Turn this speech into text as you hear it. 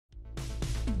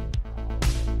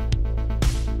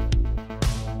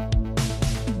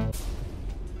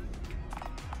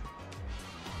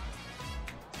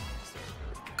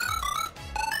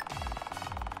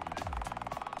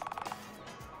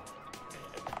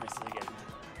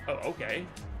Oh, okay.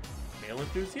 Male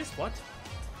enthusiast? What?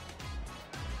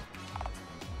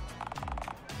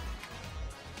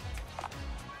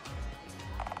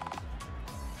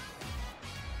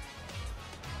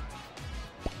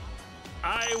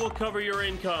 I will cover your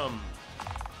income.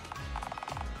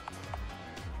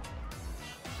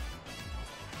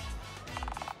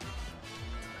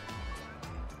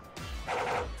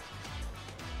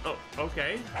 Oh,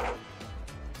 okay.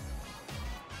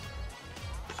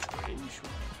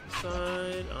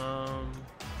 Side,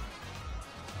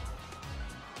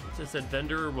 it just said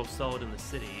vendor will sell it in the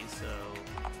city, so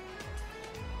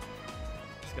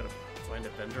just gotta find a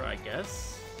vendor, I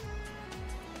guess.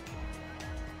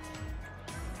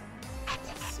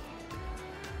 Let's see.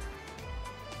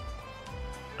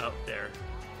 Oh, there.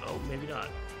 Oh, maybe not.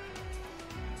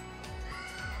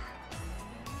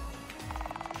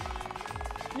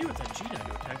 I knew it's a G to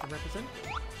attack the representative.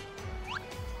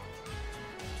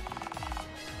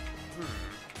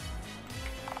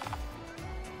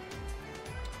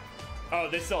 Oh,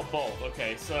 they sell both.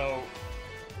 Okay, so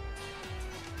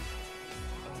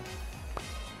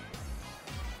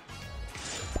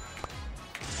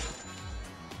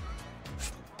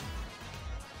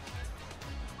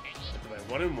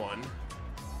one and one.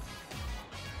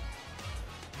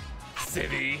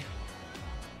 City.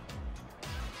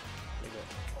 They go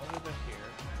all over here.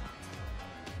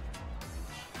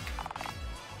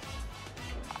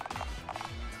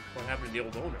 What happened to the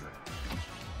old owner?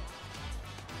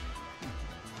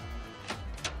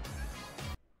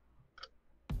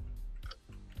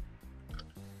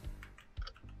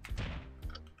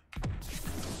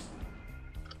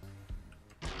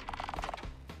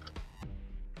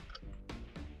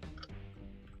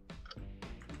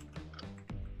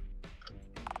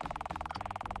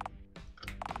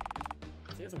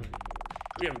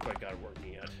 We haven't quite got it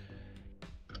working yet.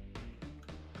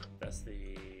 That's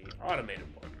the automated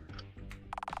one.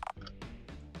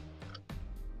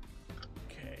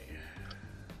 Okay.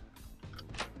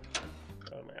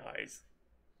 Oh, my eyes.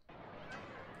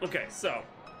 Okay, so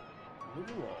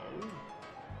move along.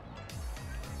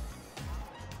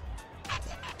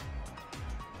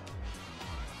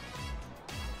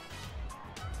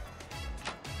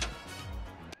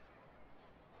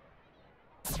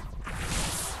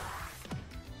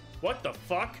 What the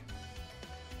fuck?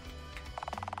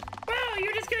 Wow,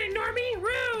 you're just gonna ignore me?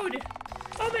 Rude!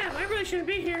 Oh man, I really shouldn't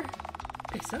be here.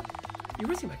 Pizza? You're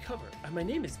missing my cover. My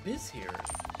name is Biz here.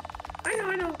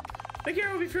 I know. The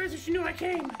girl would be furious if she knew I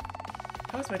came.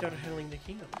 How's my daughter handling the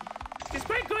kingdom? She's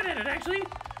quite good at it, actually.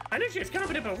 I knew she was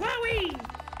competent, but wowee!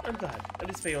 I'm glad. At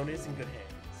least Fiona is in good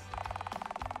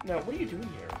hands. Now, what are you doing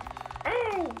here?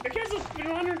 Oh, the castle's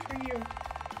been wondering for you.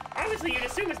 Obviously, you'd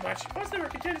assume as much. Plus, they were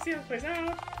content to see how this plays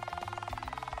out.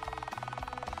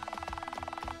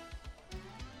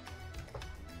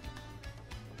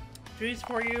 Trees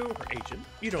for you, or agent?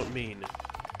 You don't mean...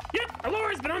 Yep, our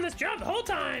Laura's been on this job the whole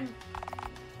time.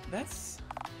 That's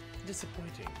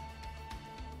disappointing.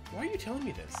 Why are you telling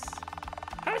me this?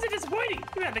 How is it disappointing?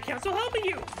 You had the council helping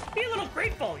you. Be a little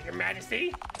grateful, Your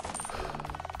Majesty.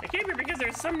 I came here because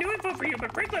there's some new info for you,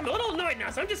 but frankly, I'm a little annoyed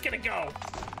now, so I'm just gonna go.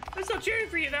 I'm still cheering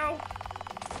for you, though.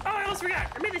 Oh, I almost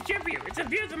forgot. I made this cheer for you. It's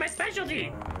infused with my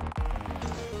specialty.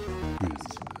 Your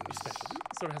specialty?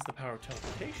 Sort of has the power of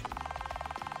teleportation.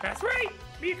 That's right.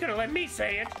 You could have let me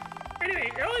say it.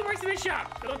 Anyway, it only works in the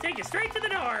shop. It'll take you straight to the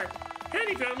door.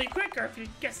 Handy if you want to leave quick or if you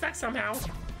get stuck somehow.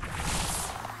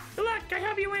 Good luck. I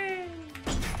hope you win.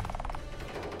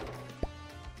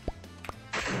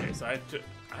 Okay, so I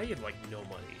had like no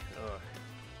money. Ugh.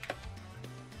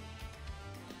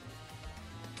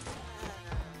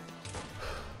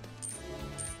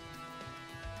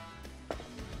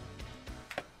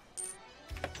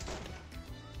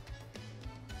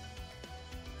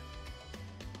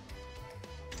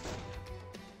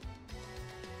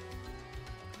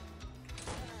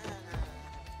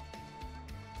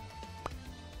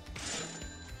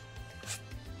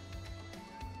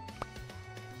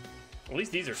 At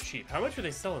least these are cheap. How much are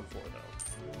they selling for,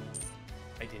 though?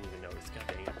 I didn't even notice. God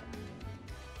dang it.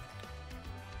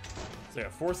 So yeah,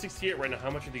 468 right now. How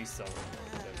much are these selling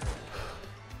for?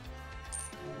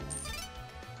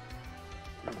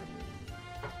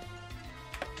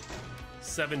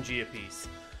 7G a piece.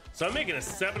 So I'm making a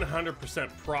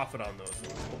 700% profit on those.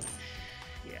 Holy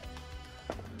shit.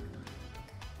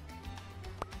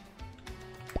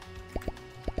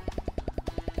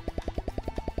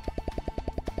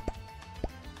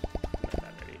 Not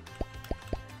that many.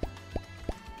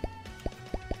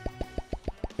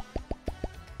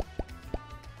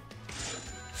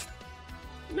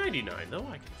 99 though,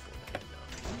 I can afford 99.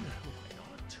 Why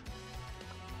not?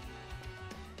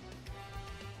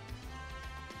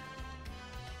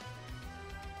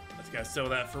 Gotta sell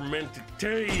that fermented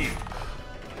tea.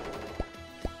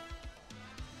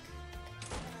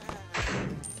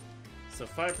 So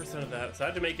 5% of that. So I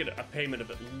have to make it a payment of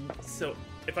it. So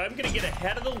if I'm gonna get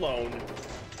ahead of the loan,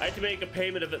 I have to make a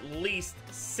payment of at least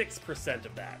 6%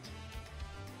 of that.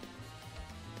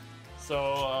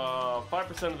 So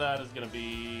 5% of that is gonna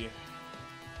be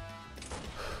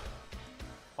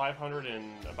 500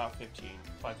 and about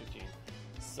 515.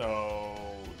 So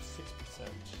 6%.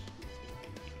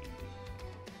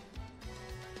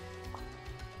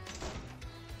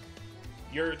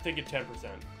 You're thinking 10%.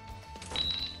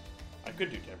 I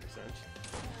could do 10%.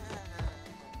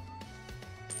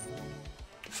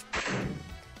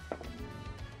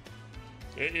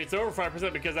 It's over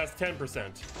 5% because that's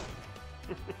 10%.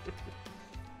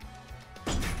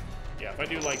 Yeah, if I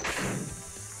do like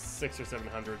 600 or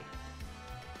 700.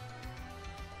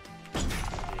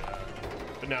 Yeah,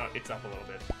 but now it's up a little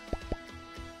bit.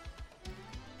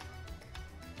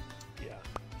 Yeah.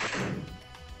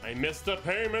 I missed the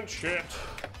payment, shit.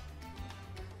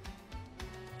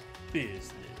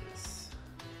 Business.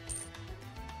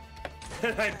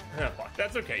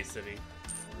 That's okay, City.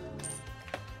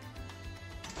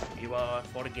 You are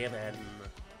forgiven.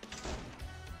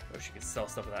 Oh, she can sell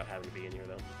stuff without having to be in here,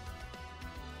 though.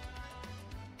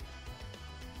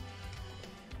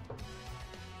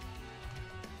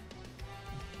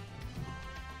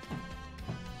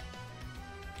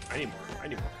 I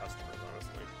need more customers,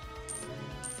 honestly.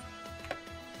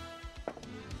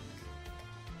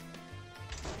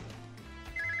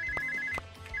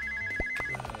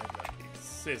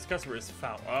 This customer is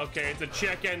foul. Okay, it's a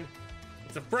chicken.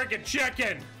 It's a frickin'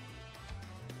 chicken.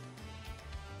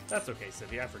 That's okay,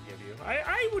 Civvy. I forgive you.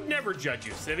 I would never judge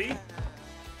you, Civvy.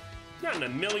 Not in a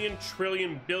million,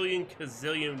 trillion, billion,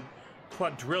 gazillion,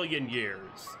 quadrillion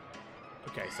years.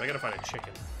 Okay, so I gotta find a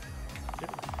chicken.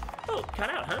 Oh, cut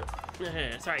out, huh?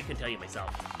 Sorry, I couldn't tell you myself.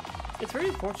 It's very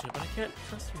unfortunate, but I can't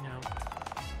trust you now.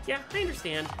 Yeah, I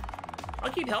understand.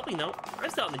 I'll keep helping, though. I'm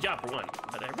still on the job, for one,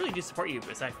 but I really do support you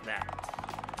aside from that.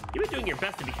 You've been doing your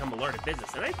best to become a lord of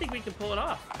business, and I think we can pull it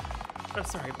off. I'm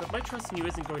sorry, but my trust in you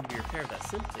isn't going to be repaired that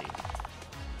simply.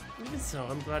 Even so,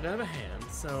 I'm glad to have a hand,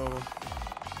 so...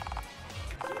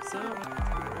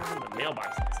 the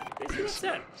mailboxes. They seem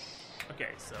upset. Okay,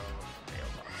 so,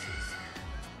 mailboxes.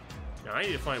 Now I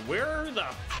need to find where the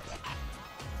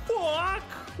fuck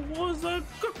was a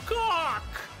cock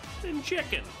and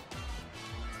chicken?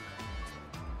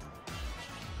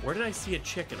 Where did I see a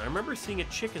chicken? I remember seeing a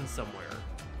chicken somewhere.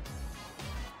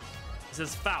 It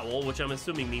says fowl, which I'm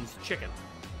assuming means chicken.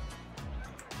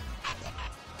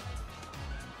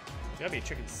 There's gotta be a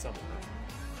chicken somewhere.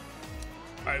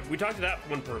 Alright, we talked to that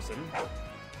one person.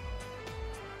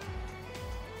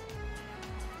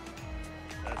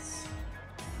 That's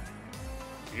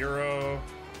 0.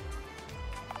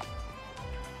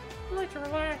 I like to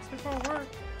relax before work.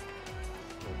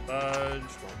 Won't budge,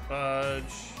 won't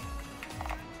budge.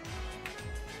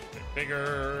 A bit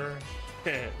bigger.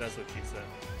 That's what she said.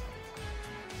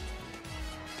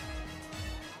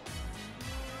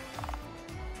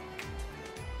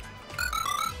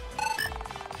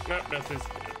 Nope, that's his.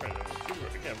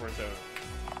 Again, we're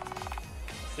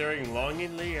staring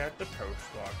longingly at the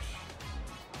post box.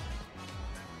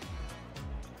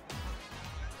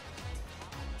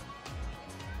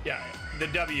 Yeah, the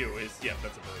W is, yeah,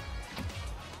 that's a verb.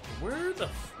 Where the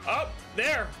oh,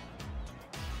 there!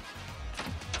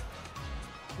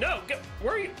 No, go,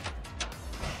 where are you?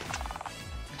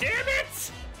 Damn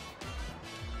it!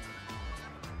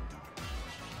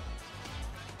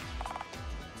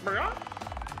 Bruh?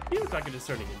 You look like a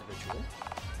discerning individual.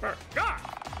 God!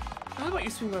 How about you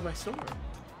swing by my store?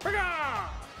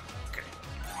 Okay.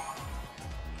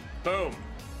 Boom.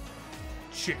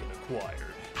 Chicken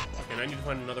acquired. And I need to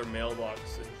find another mailbox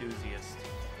enthusiast.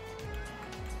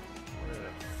 Where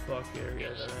the fuck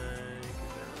area is that?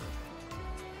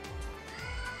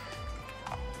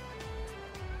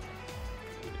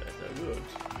 I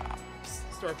looked.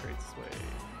 Star crates this way.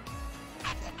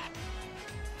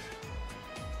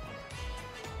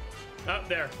 Up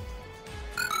there.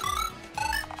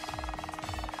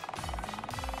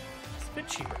 It's a bit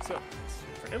cheaper, so it's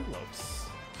for envelopes.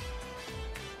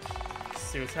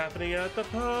 See what's happening at the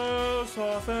post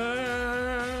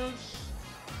office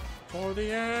for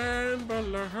the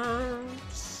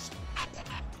envelopes.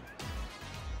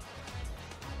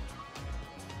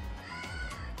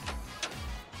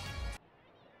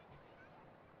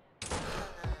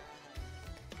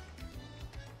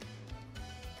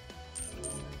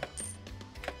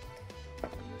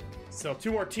 Sell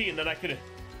 2 more tea and then I could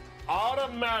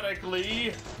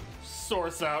automatically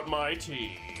source out my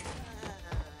tea.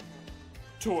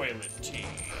 toilet tea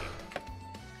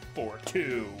for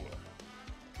 2.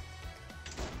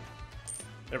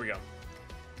 There we go.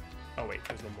 Oh wait,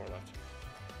 there's one more left.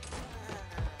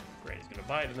 Great, he's gonna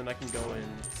buy it, and then I can go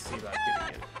and see about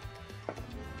getting it.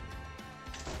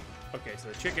 Okay, so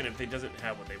the chicken, if they doesn't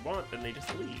have what they want, then they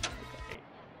just leave. Okay.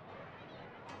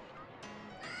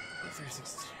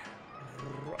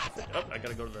 Oh, I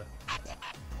gotta go to the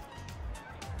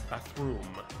bathroom.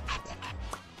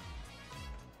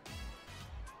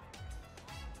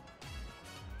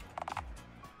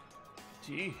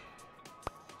 Gee.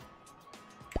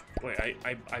 Wait,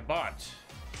 I bought.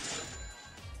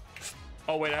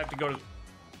 Oh wait, I have to go to. I'm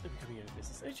becoming out of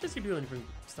business. I just be willing to bring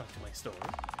stuff to my store.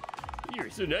 You were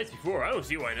so nice before. I don't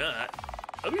see why not.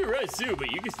 I'll be right soon,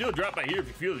 but you can still drop by here if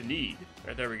you feel the need.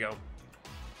 Right, there we go.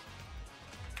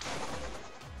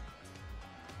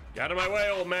 Get out of my way,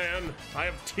 old man. I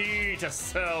have tea to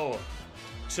sell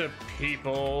to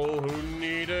people who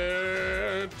need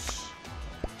it.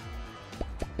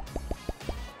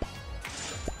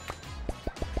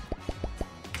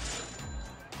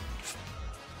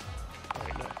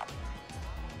 Wait, no.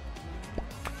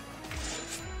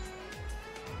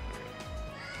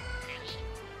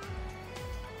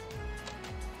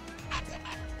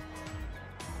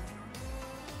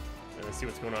 And let's see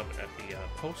what's going on at the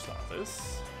post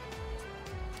office.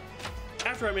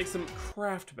 After I make some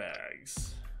craft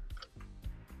bags.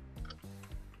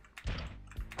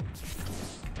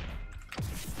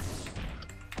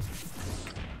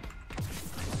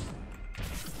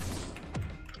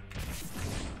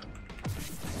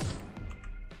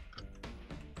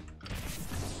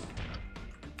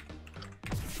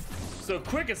 So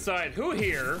quick aside, who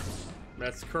here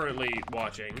that's currently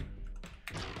watching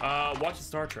watches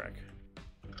Star Trek?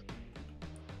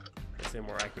 Say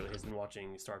more accurately, has been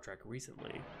watching Star Trek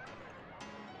recently.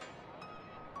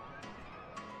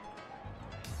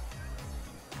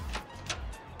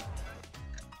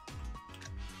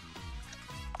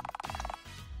 You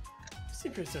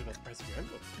seem pretty upset about the price of your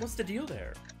envelopes. What's the deal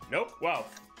there? Nope. Wow.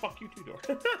 Fuck you too, Door.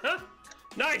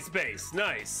 Nice base.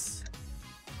 Nice.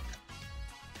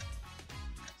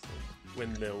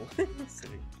 Windmill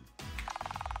city.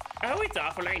 Oh, it's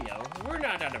awful, I know. We're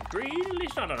not out of greed, at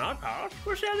least not on our part.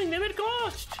 We're selling them at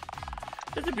cost.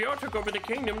 Since the Bureau took over the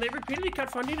kingdom, they've repeatedly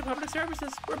cut funding to public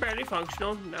services. We're barely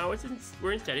functional. Now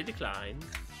we're in steady decline.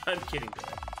 I'm kidding, girl.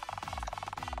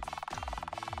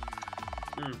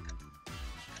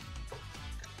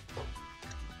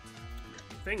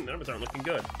 Thing numbers aren't looking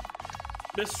good.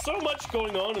 There's so much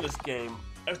going on in this game.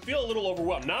 I feel a little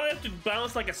overwhelmed. Now I have to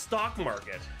balance like a stock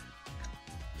market.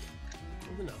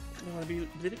 No. They want to be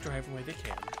let it drive away they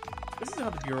can. This is how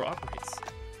the Bureau operates.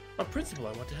 On principle,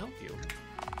 I want to help you.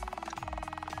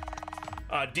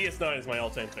 DS9 is my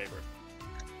all-time favorite.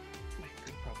 Wait,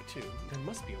 probably too. There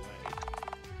must be a way.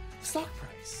 Stock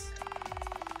price.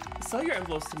 Sell your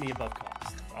envelopes to me above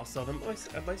cost. I'll sell them in my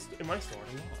store at a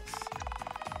loss.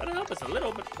 That'll help us a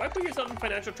little, but why put yourself in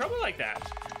financial trouble like that?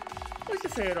 Let's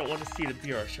just say I don't want to see the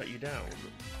Bureau shut you down.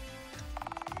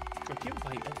 If you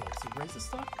buy envelopes and raise the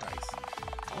stock price,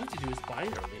 all I have to do is buy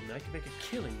it early and I can make a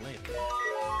killing later.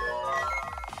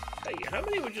 Hey, how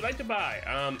many would you like to buy?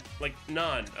 Like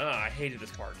none. I hated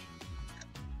this part.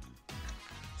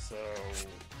 So...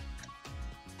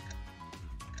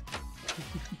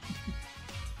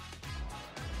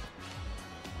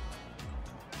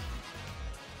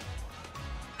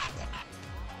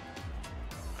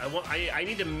 I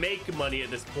need to make money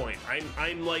at this point.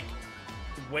 I'm like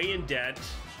way in debt.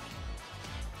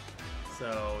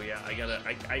 So yeah,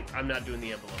 I'm not doing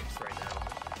the envelopes right now.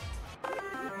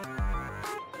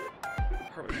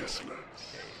 Apartment building. Okay,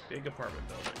 big apartment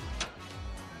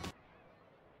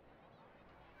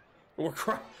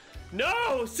building.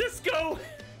 No, Cisco!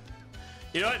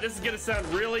 You know what? This is gonna sound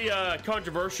really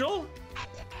controversial.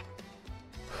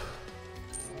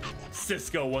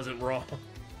 Cisco wasn't wrong.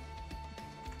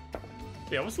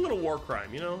 Yeah, it was a little war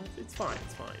crime, you know? It's fine,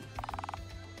 it's fine.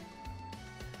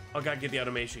 Oh, gotta get the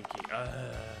automation key.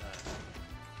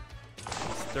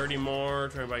 30 more,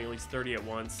 try to buy at least 30 at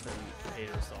once, and pay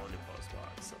to install a new post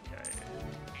box. Okay.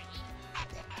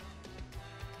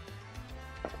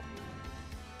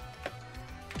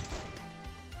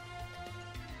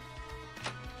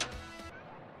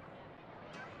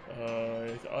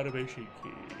 It's automation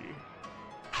key.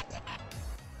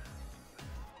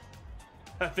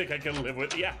 I think I can live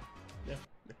with, yeah.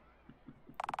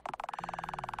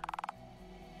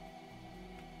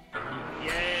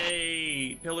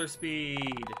 Yay! Pillar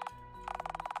speed.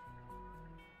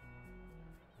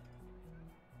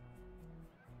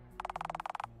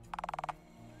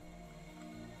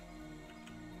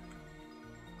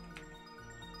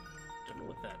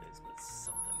 what that is, but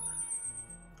something.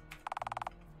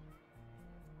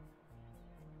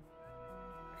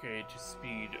 Okay, to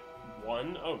speed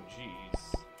 1. Oh,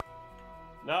 jeez.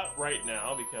 Not right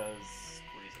now because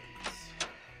reasons.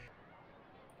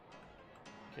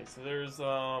 Okay, so there's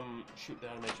shoot the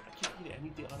automation. I keep forgetting I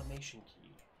need the automation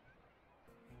key.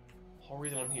 Whole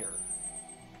reason I'm here.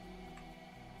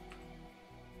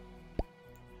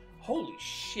 Holy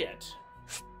shit.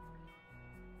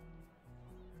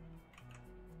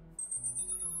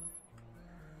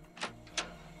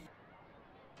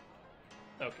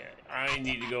 Okay, I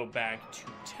need to go back to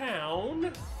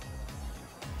town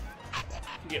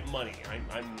to get money. I'm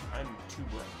too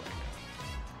broke right now.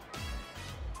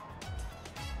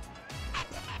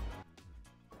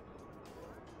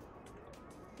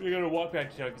 We're gonna walk back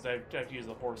to town because I have to use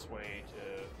the horseway to.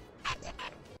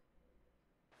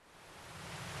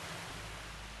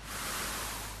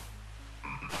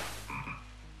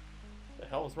 The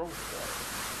hell is wrong with the water?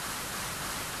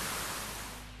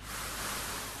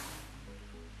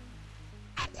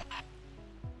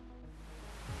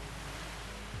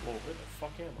 Whoa, where the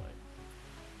fuck am I?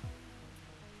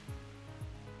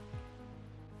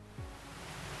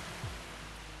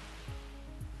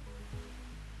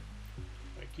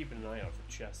 Keeping an eye out for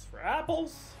chests for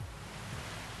apples.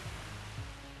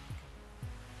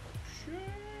 Oh, shit.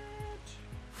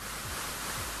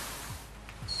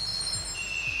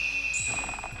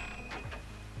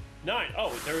 Nine.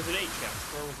 Oh, there was an 8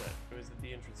 chest. Where was that? It was at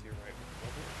the entrance here, right?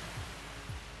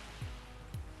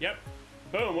 Yep.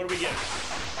 Boom. What do we get?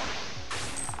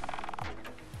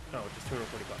 Oh, just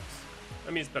 240 bucks. I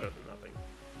mean, it's better than nothing,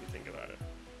 if you think about it.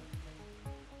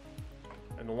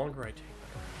 And the longer I take, better.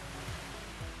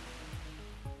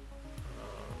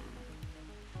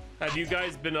 Have you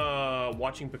guys been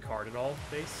watching Picard at all,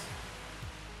 Base?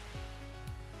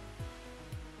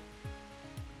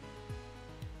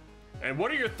 And what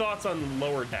are your thoughts on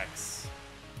lower decks?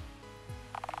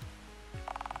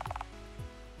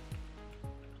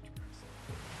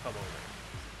 Come over.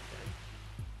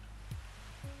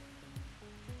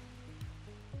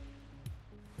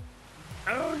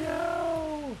 Okay. Oh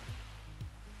no!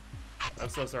 I'm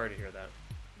so sorry to hear that.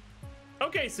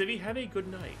 Okay, Civvy, have a good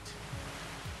night.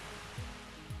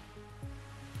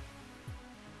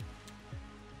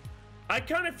 I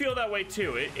kind of feel that way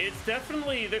too. It's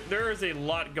definitely, there is a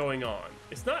lot going on.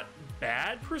 It's not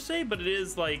bad per se, but it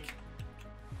is like,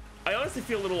 I honestly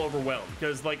feel a little overwhelmed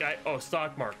because like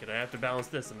stock market, I have to balance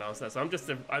this and balance that. So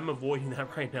I'm avoiding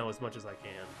that right now as much as I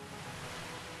can.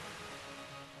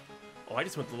 Oh, I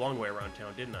just went the long way around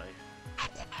town, didn't I?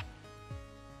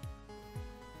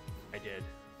 I did.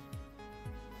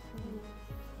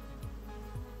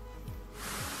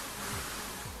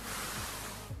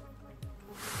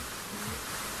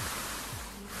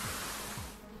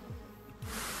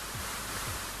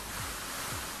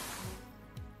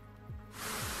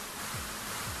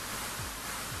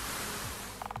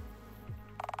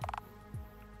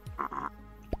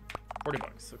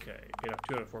 $40. Okay, paid off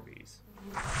 2 out of 4 Bs.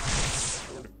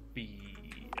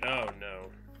 B. Oh no.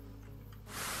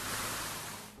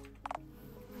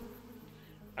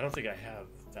 I don't think I have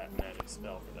that magic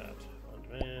spell for that. On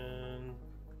demand.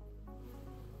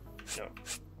 No.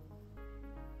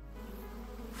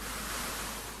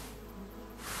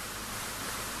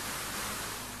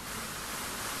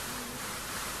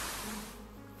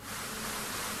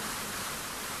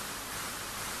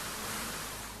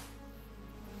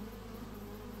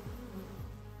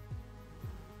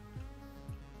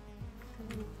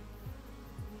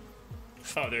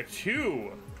 Oh, there are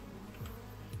 2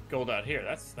 gold out here.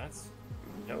 That's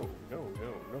no,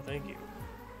 thank you.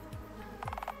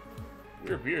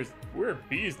 We're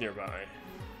bees nearby.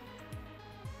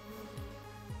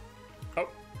 Oh.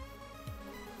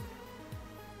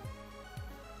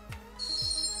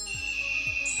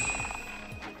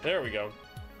 There we go.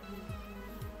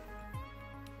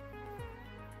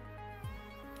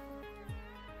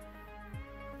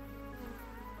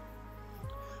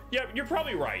 Yeah, you're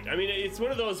probably right. I mean, it's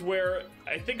one of those where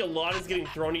I think a lot is getting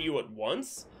thrown at you at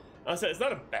once. It's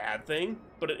not a bad thing,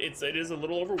 but it is a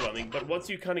little overwhelming. But once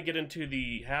you kind of get into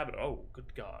the habit, oh,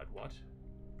 good God, what?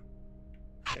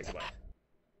 Okay, goodbye.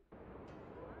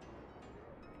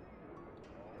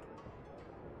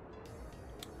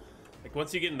 Like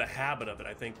once you get in the habit of it,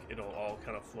 I think it'll all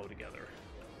kind of flow together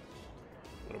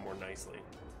a little more nicely.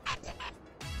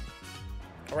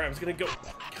 All right, I was gonna go. God,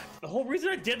 the whole reason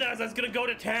I did that is I was gonna go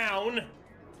to town,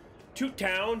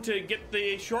 to get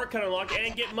the shortcut unlocked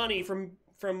and get money from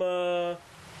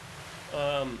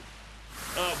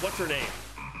what's her name?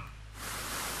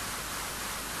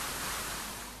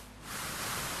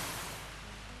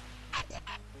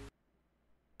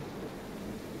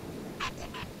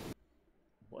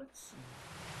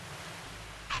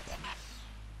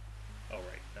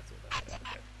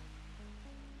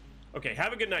 Okay,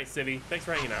 have a good night, Civvy. Thanks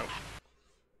for hanging out.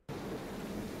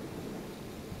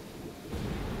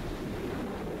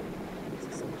 Is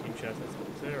this 17 chests? That's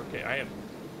what's there. Okay, I have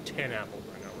 10 apples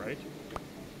right now, right?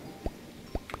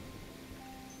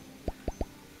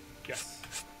 Yes.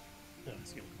 No,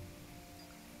 excuse me.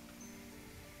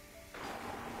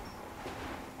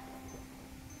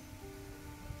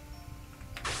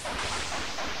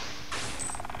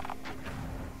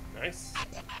 Nice.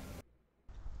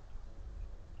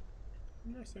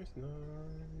 Nice, nice, nice.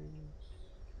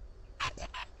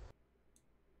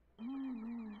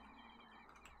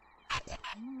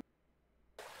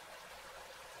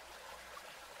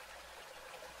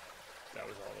 That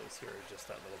was all those here, just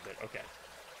that little bit. Okay.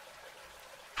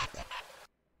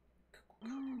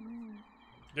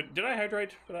 Did I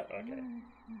hydrate for that? Okay.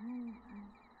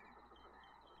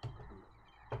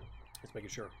 Let's make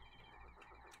it sure.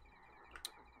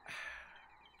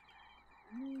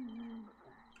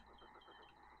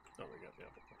 Oh, we got the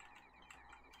apple.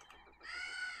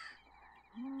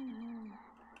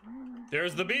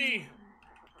 There's the bee!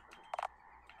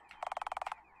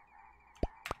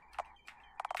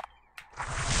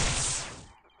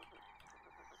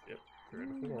 Yep, 3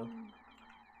 out of 4.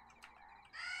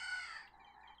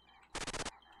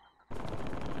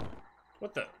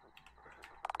 What the?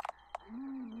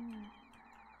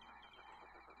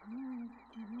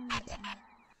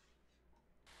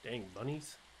 Dang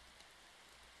bunnies.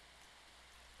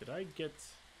 Did I get...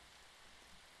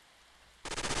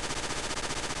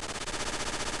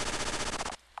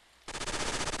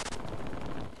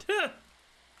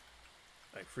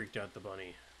 I freaked out the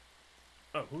bunny.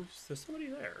 Oh, there's somebody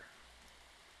there.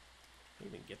 Can I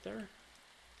even get there?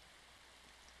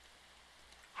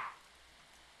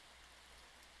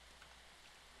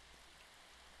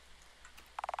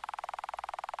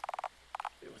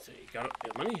 What's it? You got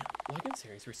it? Money? Login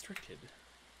series restricted.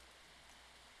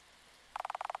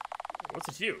 What's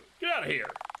it to you? Get out of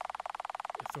here!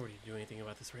 Authority to do anything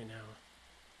about this right now.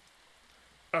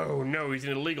 Oh no, he's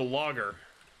an illegal logger.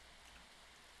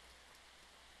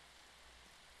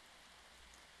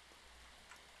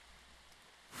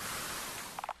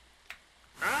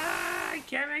 Ah, I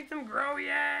can't make them grow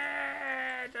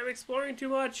yet! I'm exploring too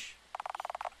much.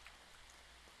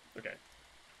 Okay.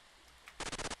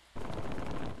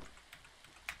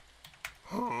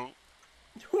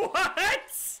 What?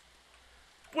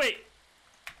 Wait.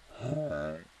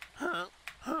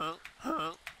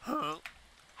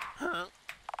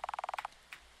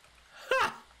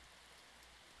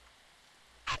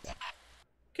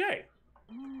 Okay.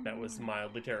 That was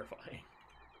mildly terrifying.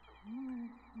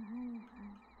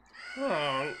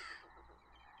 Oh.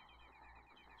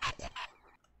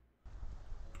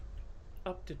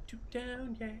 Up to 2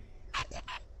 down, yeah.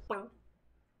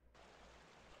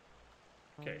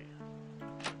 Okay.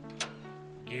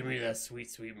 Give me that sweet,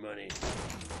 sweet money.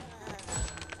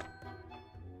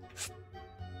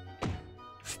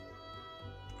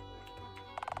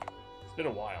 It's been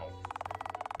a while.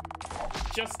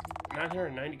 Just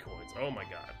 990 coins. Oh my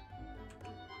god.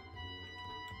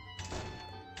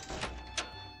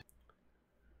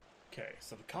 Okay,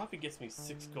 so the coffee gets me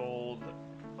 6 gold,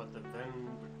 but that's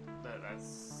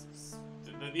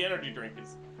the energy drink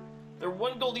is they're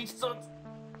 1 gold each, so it's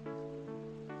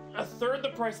a third the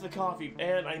price of the coffee,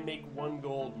 and I make 1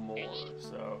 gold more.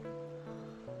 So.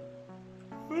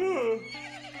 Boom!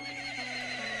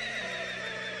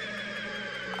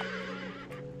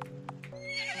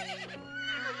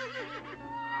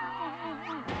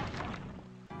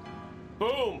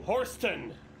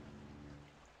 Horston!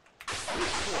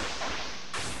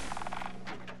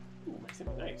 Ooh, makes it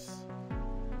nice.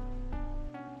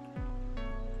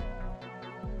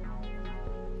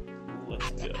 Let's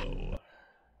go.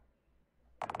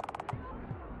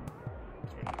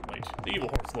 The evil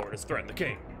horse lord has threatened the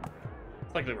king.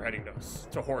 It's likely we're heading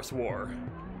to horse war.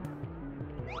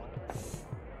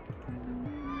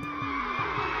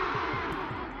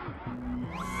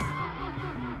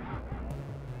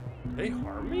 They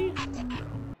harm me? No.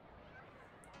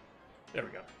 There we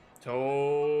go.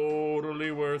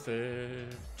 Totally worth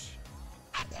it.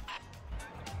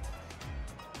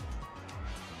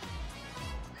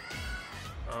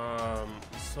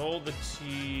 Sold the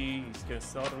tea. He's gonna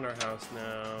sell it in our house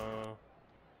now.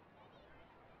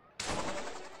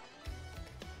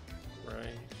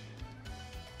 Right.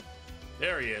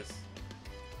 There he is.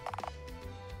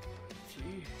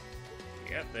 Tea.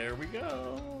 Yep, there we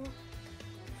go.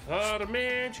 For the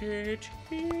magic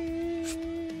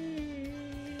tea.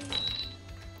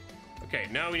 Okay,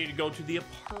 now we need to go to the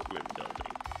apartment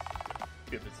building.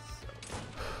 If it's so.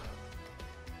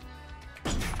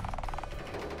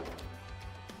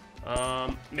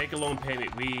 Make a loan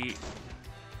payment. We...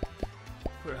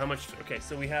 How much? Okay,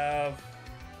 so we have...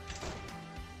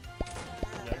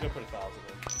 No, go put 1,000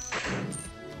 in.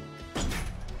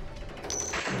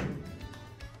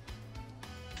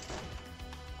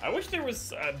 I wish there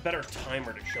was a better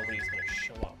timer to show when he's going to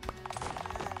show up.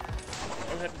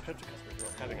 I'm having potential customers who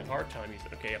are having a hard time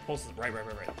using... Okay, yeah, Pulse is... Right.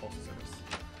 Pulse service.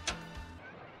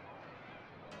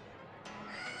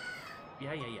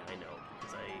 Yeah, I know.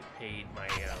 Because I paid my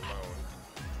loan.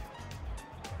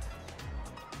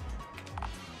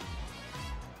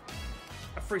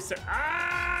 A free sample.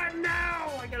 Ah, no!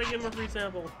 I gotta give him a free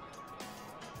sample.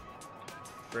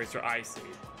 Racer, I see.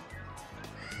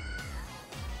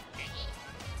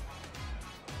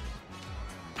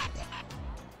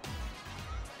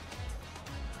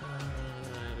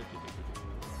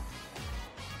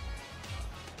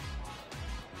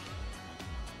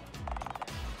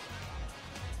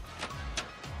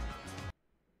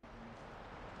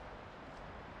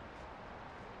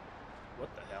 What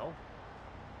the hell?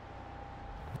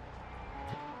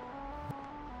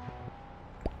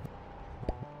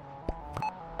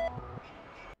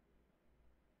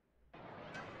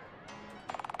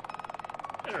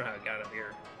 I don't know how it got up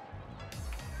here.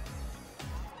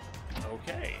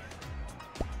 Okay.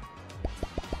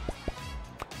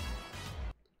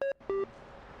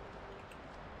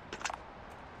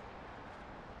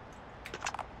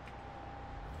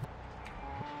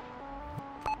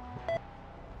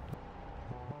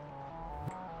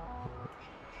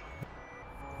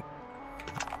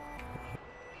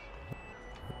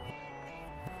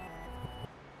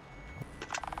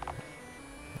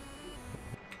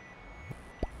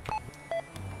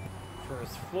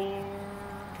 First floor.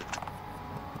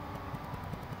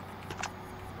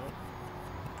 Nope.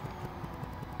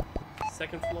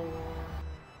 Second floor.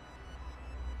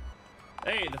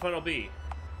 Hey, the funnel B.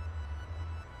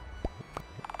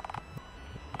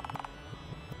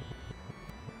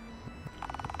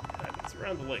 It's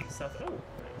around the lake. South. Oh,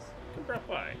 nice. Come drop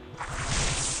by.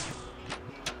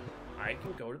 I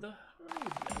can go to the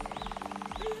hive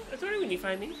now. Sorry when you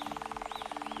find me.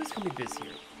 Please call me Biz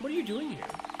here. What are you doing here?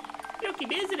 Yoki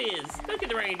Biz it is! Don't get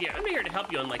the wrong idea. I'm not here to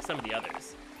help you unlike some of the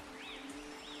others.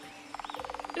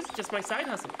 This is just my side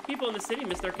hustle. People in the city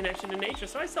miss their connection to nature,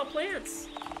 so I sell plants.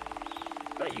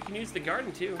 But you can use the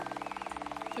garden too.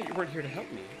 I thought you weren't here to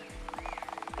help me.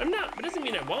 I'm not, but doesn't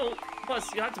mean I won't.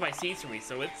 Plus, you'll have to buy seeds from me,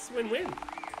 so it's win-win.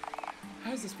 How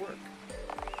does this work?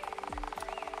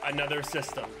 Another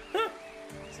system. Huh!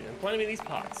 See, I'm planting these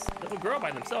pots. They will grow by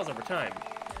themselves over time.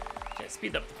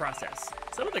 Speed up the process.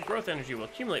 Some of the growth energy will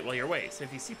accumulate while you're away, so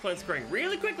if you see plants growing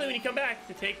really quickly when you come back,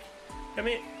 to take the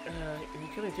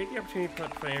opportunity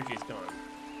before energy is gone.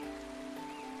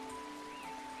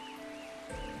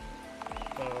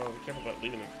 Oh, be careful about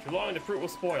leaving them for too long, the fruit will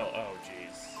spoil. Oh,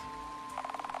 jeez.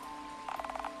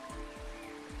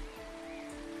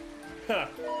 Huh.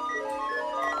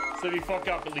 So if you fuck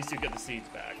up, at least you get the seeds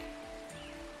back.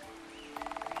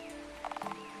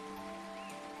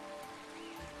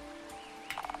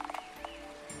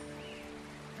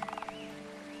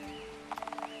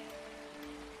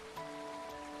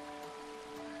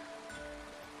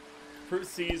 Fruit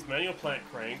seeds, manual plant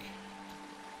crank,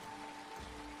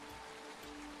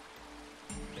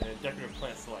 and decorative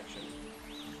plant selection.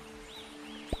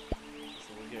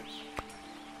 So we'll get...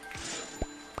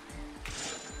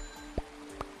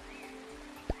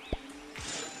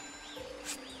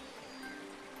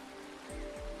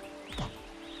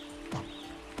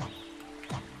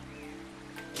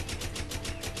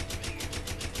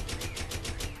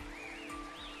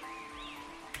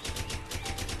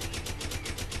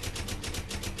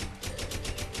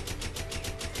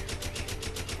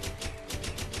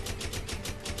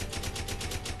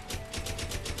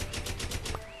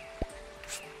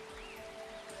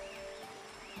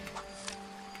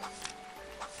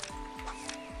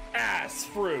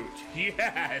 fruit,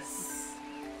 yes!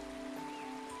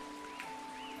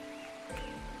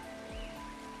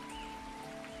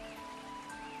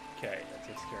 Okay, that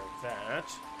takes care of that.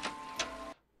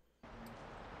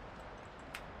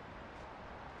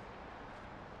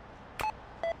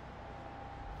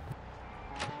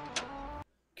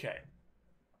 Okay.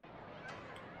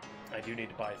 I do need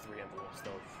to buy 3 envelopes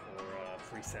though for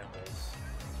free samples.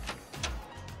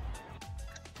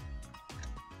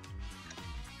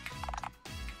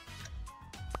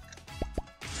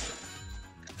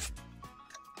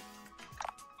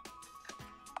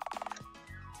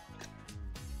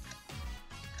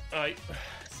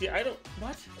 See, I don't...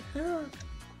 What?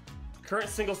 Current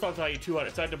single stock value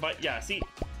 200, so I have to buy... Yeah, see,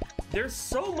 there's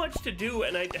so much to do,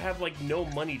 and I have, like, no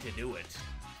money to do it.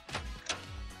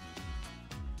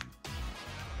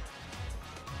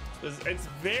 It's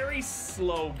very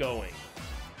slow going.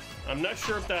 I'm not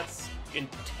sure if that's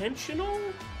intentional.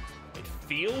 It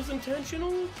feels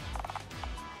intentional.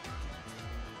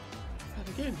 Not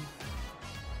again.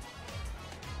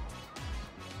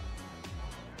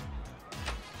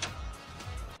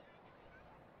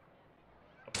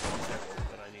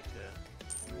 That I need to.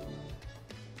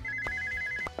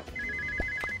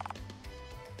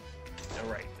 All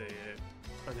right, the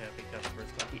unhappy customers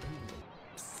got the envelopes.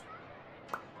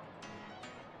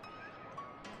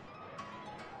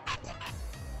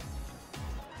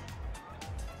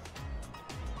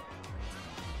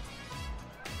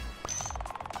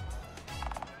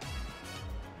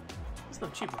 It's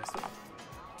not cheap, I saw.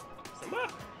 Some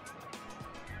up.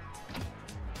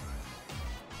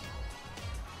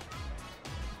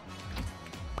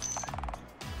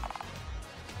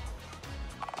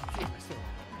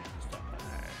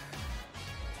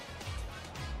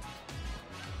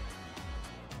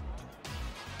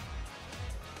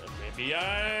 Maybe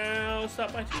I'll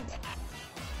stop by too.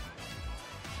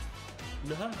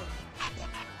 No.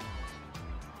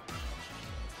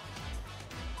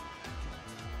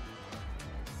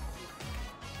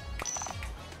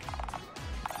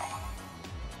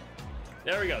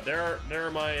 There we go. There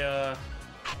are my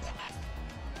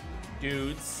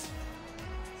dudes.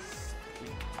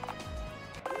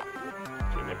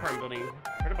 In the apartment building.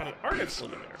 Heard about an artist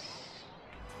living there.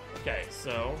 Okay,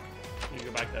 so you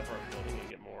go back to that apartment building and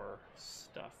get more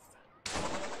stuff.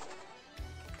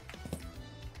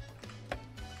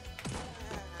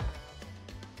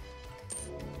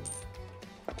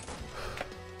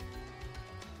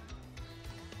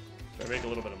 Try to make a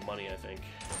little bit of money, I think.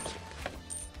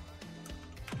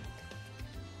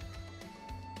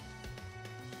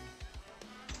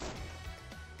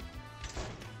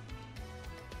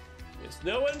 There's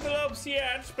no envelopes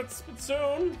yet, but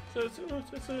soon. So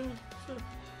soon.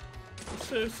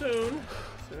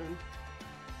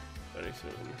 Very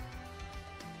soon.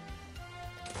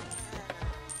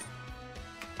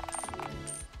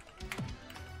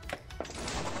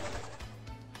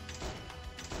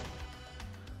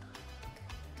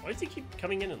 Why does he keep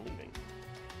coming in and leaving?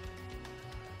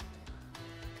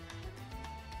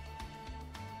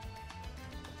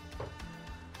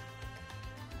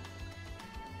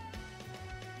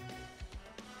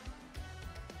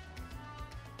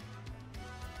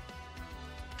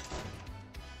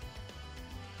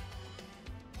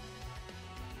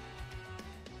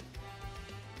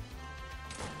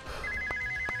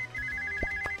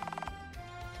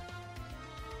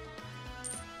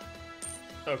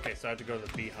 Okay, so I have to go to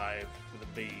the beehive for the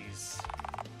bees.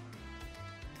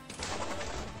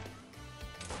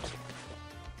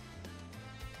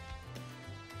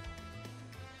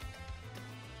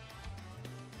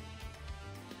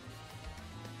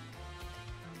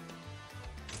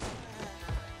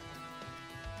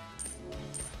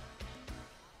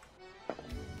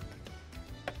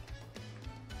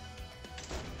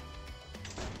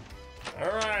 All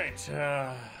right,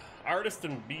 artists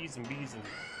and bees and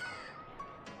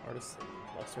artists and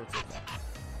all sorts of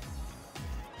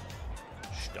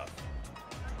stuff.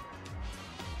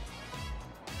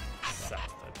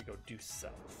 South. I have to go due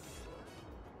south.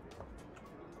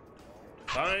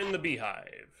 Find the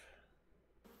beehive.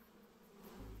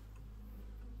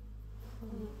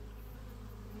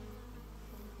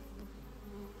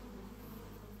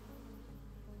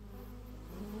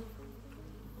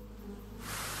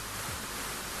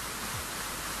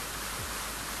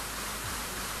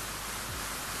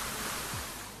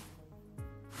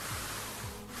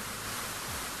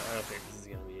 I don't think this is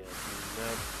gonna be it.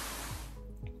 Nope.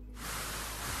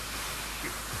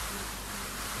 Shoot.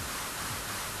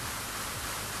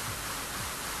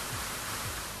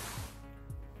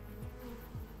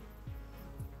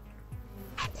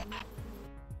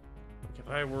 Like if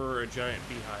I were a giant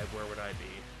beehive, where would I be?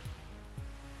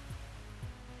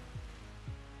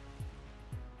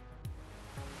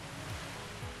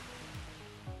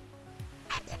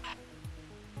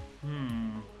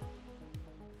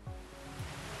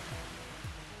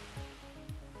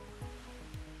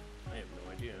 I have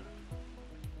no idea.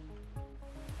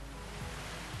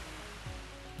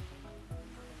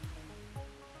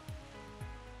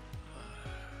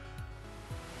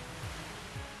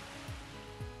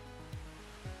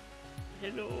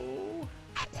 Hello?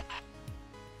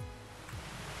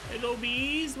 Hello,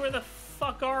 bees? Where the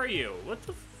fuck are you? What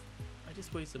the f— I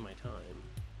just wasted my time.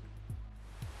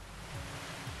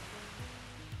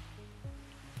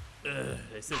 Ugh,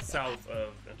 they said south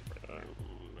of Enterprise.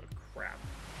 Crap.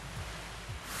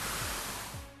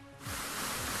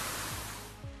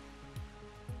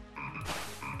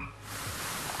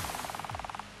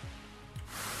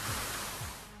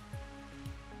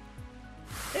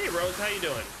 Rose, how you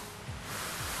doing?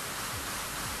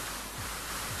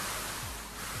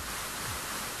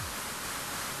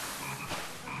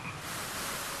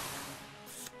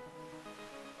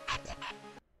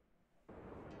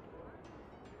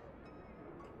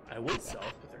 I would sell,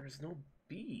 but there's no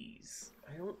bees.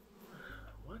 I don't...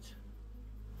 What?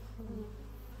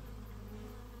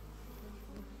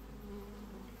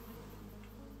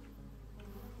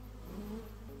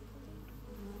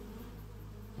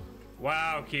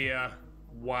 Wow, Kia.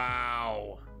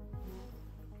 Wow.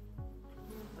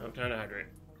 I'm trying to hydrate.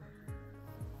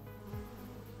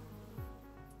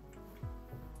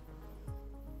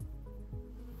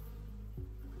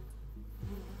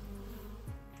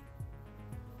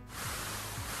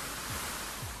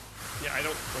 Yeah, I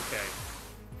don't... Okay.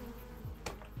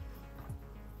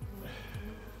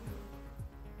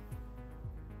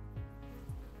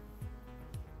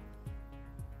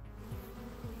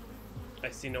 I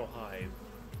see no hive.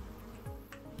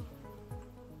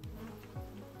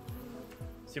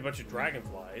 See a bunch of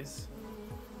dragonflies.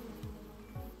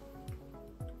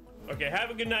 Okay, have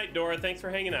a good night, Dora. Thanks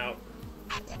for hanging out.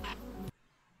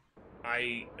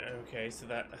 Okay, so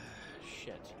that...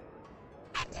 shit.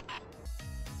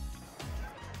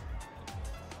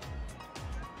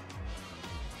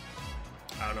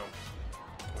 I don't know.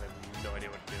 I have no idea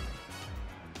what to do.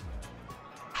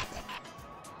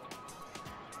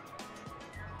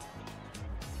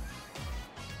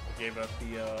 Gave up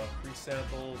the free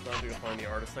samples. I'll go find the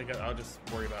artist. I'll just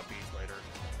worry about bees later.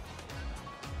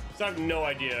 So I have no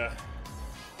idea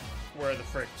where the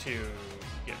frick to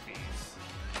get bees.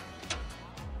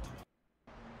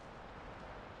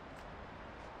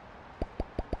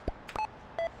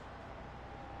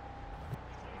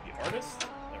 The artist?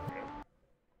 There we go.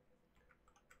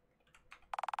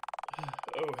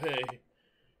 Oh hey,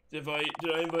 did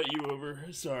I invite you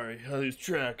over? Sorry, I lose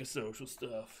track of social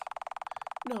stuff.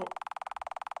 No,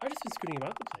 I've just been scooting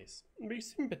about the place. But you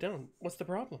seem a bit down. What's the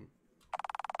problem?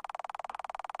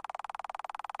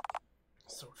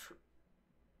 So true.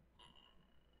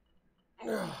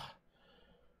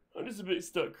 I'm just a bit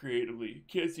stuck creatively.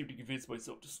 Can't seem to convince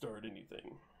myself to start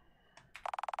anything.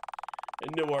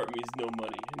 And no art means no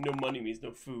money. And no money means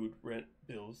no food, rent,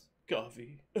 bills,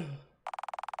 coffee. I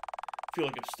feel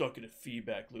like I'm stuck in a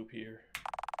feedback loop here.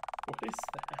 What is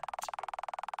that?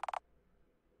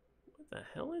 What the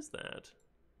hell is that?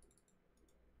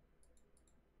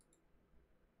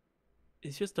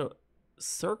 It's just a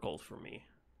circle for me.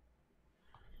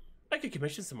 I could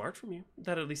commission some art from you.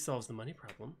 That at least solves the money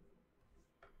problem.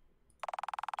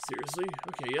 Seriously?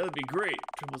 Okay, yeah, that'd be great.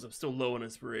 Trouble is I'm still low on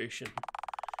inspiration.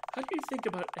 How do you think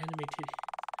about animated...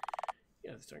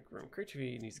 Yeah, this darn grown.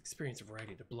 Creativity needs experience of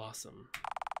variety to blossom.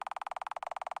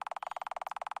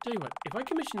 Tell you what, if I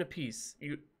commission a piece,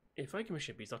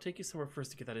 I'll take you somewhere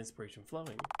first to get that inspiration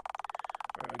flowing.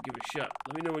 Alright, I'll give it a shot.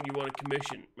 Let me know when you want to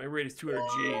commission. My rate is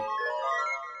 200G.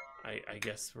 I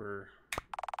guess we're...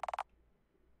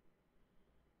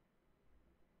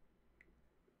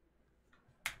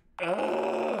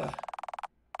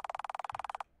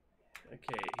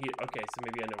 Okay, so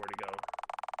maybe I know where to go.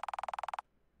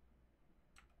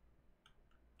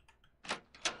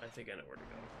 I think I know where to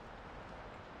go.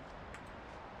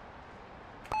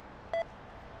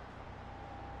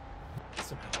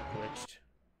 Somehow glitched.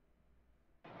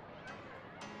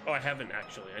 Oh, I haven't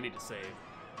actually. I need to save.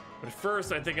 But at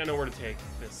first, I think I know where to take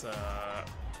this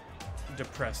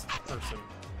depressed person.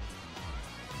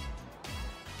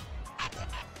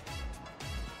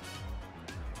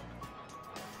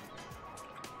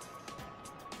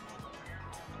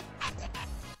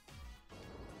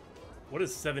 What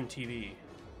is 7TV?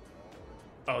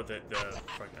 Oh, I know what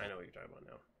you're talking about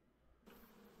now.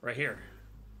 Right here.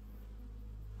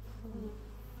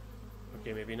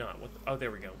 Okay, maybe not. What? Oh,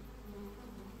 there we go.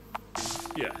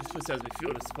 Yeah, this has me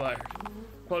feeling inspired.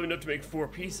 Probably enough to make 4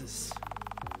 pieces.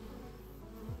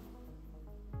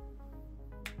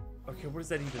 Okay, what does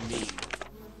that even mean?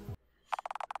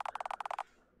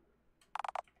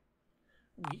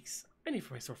 Weeks? I need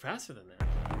for my store faster than that.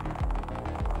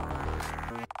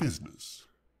 Business.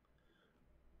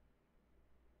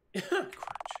 Crunch.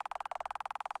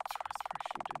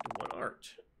 Respiration into 1 art.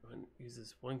 One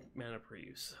uses 1 mana per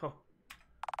use. Oh.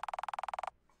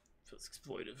 Feels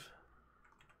exploitive.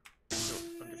 I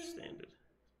don't understand it.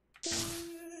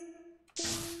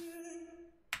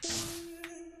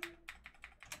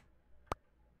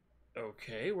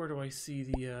 Okay, where do I see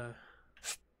the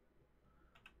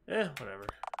whatever.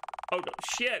 Oh no,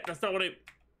 shit! That's not what I...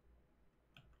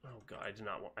 Oh god, I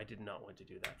did not want to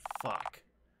do that. Fuck.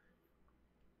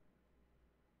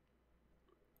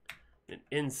 An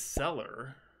in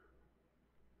cellar.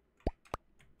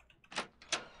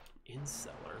 In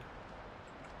cellar.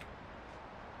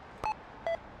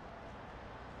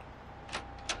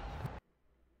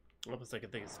 Looks like I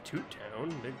think it's Toot Town.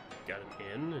 They've got an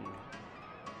inn, and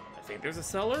I think there's a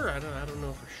cellar. I don't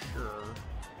know for sure.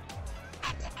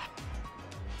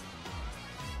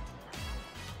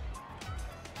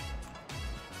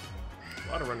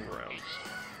 A lot of running around.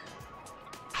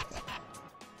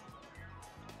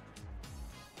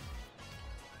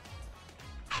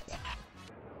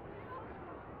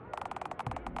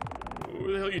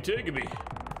 Where the hell are you taking me?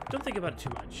 Don't think about it too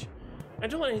much.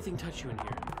 And don't let anything touch you in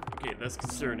here. Okay, that's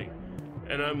concerning.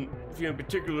 And I'm feeling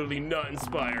particularly not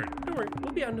inspired. Don't worry,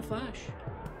 we'll be out in a flash.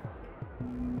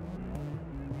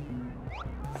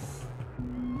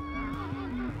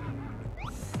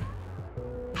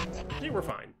 I think we're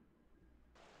fine.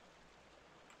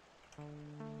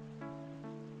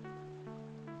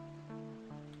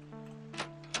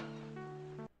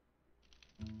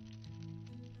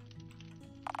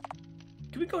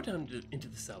 Can we go down into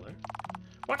the cellar?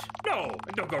 What? No!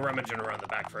 Don't go rummaging around the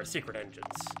back for a secret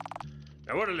entrance.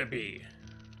 Now what'll it be?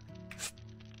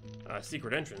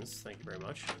 Secret entrance, thank you very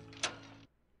much.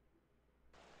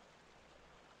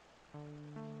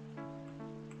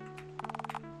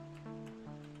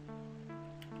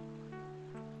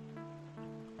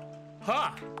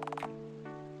 Ha!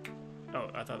 Oh,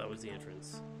 I thought that was the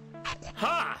entrance.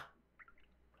 Ha!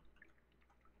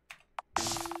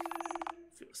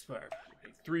 Feel inspired.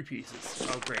 3 pieces.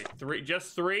 Oh, great. 3,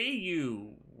 just 3?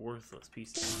 You worthless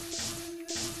pieces.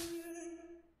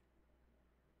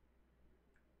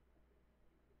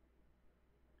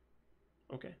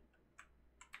 Okay.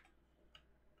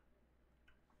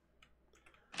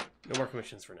 No more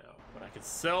commissions for now, but I can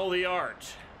sell the art.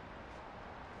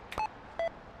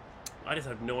 I just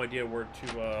have no idea where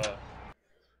to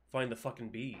find the fucking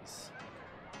bees.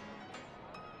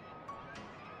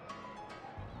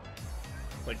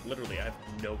 Like, literally, I have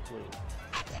no clue.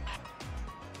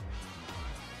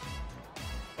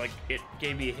 Like, it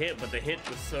gave me a hint, but the hint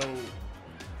was so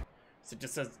it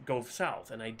just says go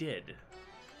south, and I did.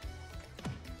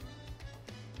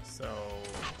 So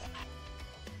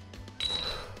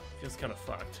feels kind of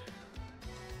fucked.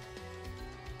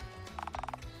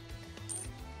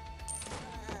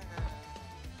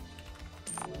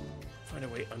 Find a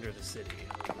way under the city.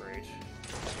 Oh, great.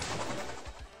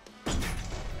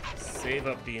 Save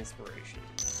up the inspiration.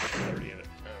 30 of it.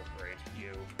 Oh, great.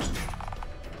 You.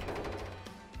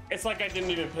 It's like I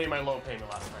didn't even pay my loan payment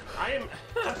last time. I am.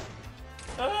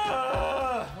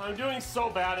 I'm doing so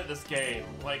bad at this game.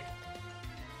 Like,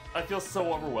 I feel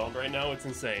so overwhelmed right now. It's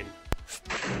insane.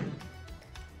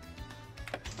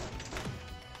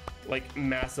 Like,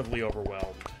 massively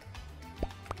overwhelmed.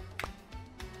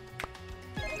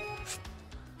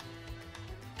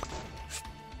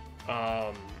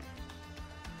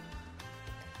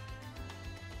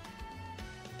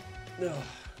 No. Okay,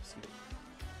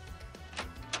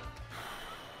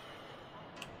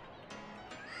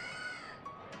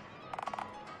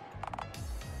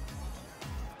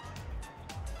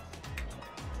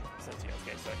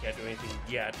 so I can't do anything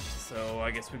yet, so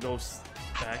I guess we go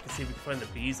back and see if we can find the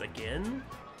bees again.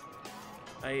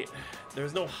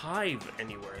 There's no hive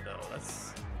anywhere though.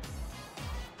 That's...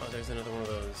 Oh, there's another one of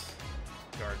those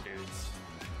guard dudes.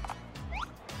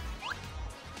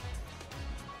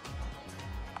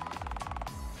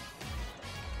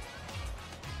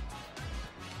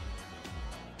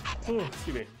 Oh,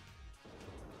 excuse me.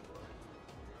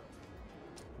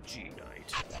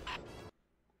 G-Knight.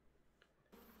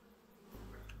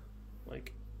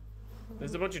 Like,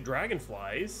 there's a bunch of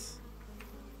dragonflies.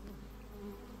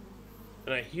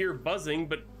 And I hear buzzing,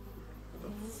 but where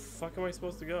the fuck am I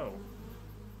supposed to go?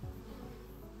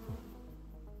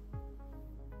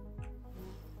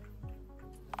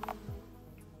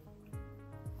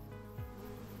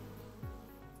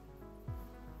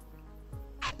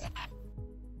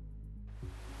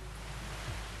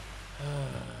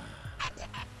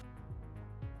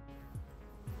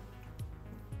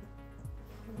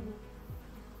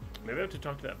 Maybe I have to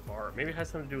talk to that bar. Maybe it has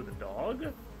something to do with the dog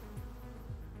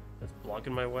that's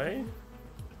blocking my way.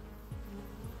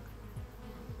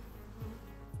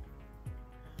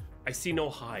 I see no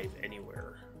hive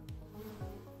anywhere.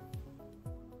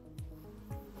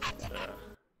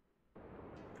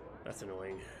 That's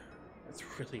annoying. That's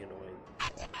really annoying.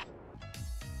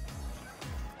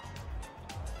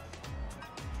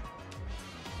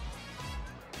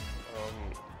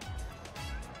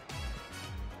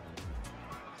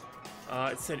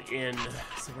 It said inn,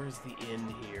 so where's the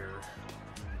inn here?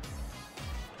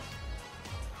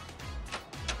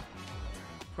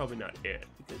 Probably not it,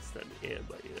 because it's not an inn,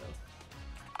 but you know.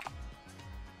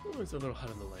 Oh, there's a little hut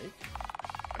on the lake.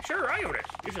 Sure, I own it.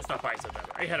 You should stop by sometime.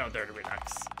 I head out there to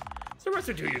relax. So rest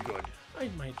will do you good. I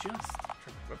might just.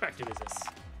 But back to business.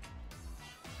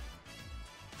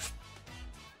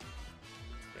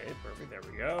 Okay, perfect. There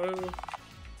we go.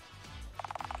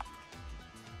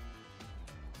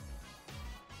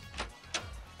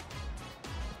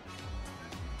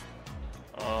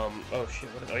 Oh shit,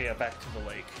 what is, oh yeah, back to the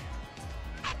lake.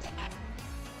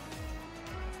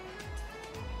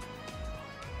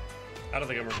 I don't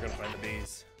think I'm ever gonna find the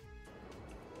bees.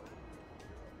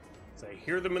 So I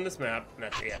hear them in this map, and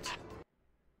that's it.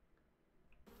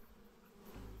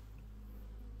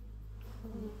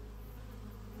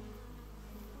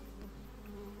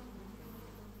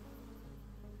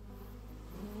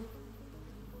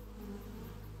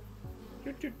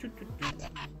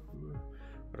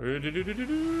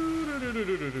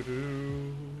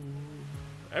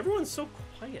 Everyone's so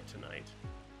quiet tonight.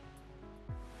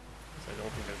 I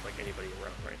don't think there's like anybody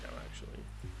around right now, actually.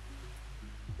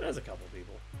 There's a couple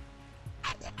people.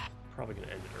 Probably gonna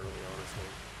end it early, honestly.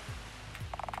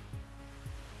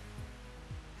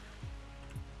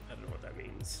 I don't know what that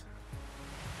means.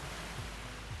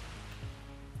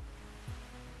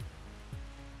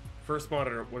 First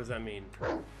monitor, what does that mean?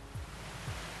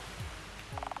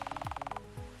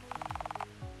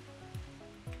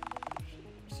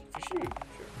 Fishing?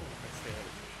 Sure.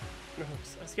 No,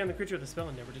 I scan the creature with a spell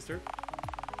and never disturb.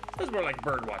 That's more like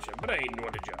bird watching, but I ain't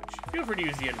one to judge. Feel free to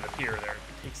use the end of the pier there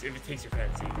if it takes your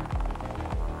fancy.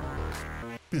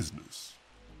 Business.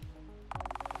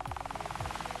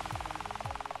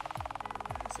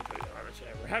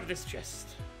 Have this chest.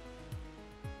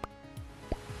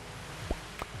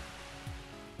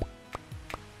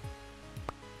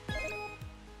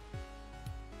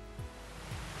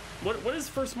 What is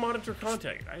first monitor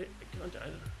contact? I don't know.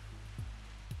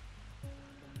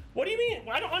 What do you mean?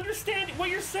 I don't understand what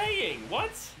you're saying.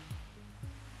 What?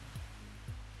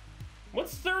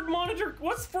 What's third monitor?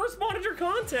 What's first monitor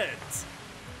content?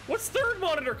 What's third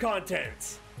monitor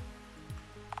content?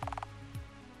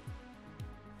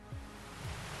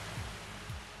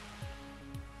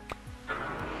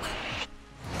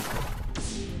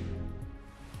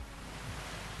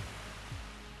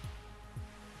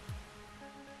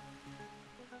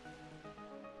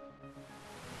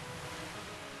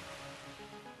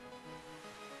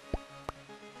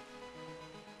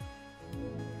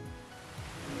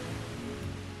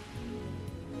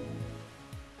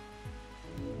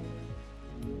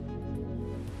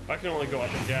 I can only go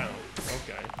up and down.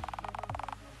 Okay.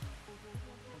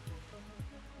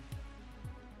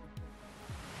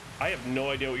 I have no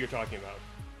idea what you're talking about.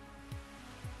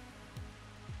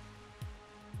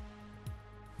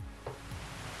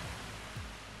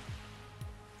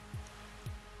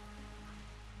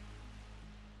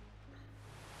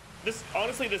 This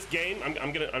honestly, this game, I'm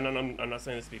not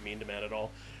saying this to be mean to Matt at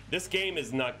all. This game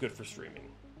is not good for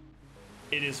streaming.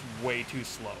 It is way too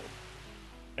slow.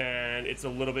 And it's a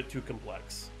little bit too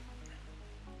complex.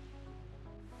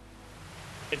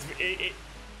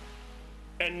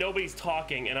 And nobody's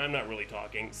talking, and I'm not really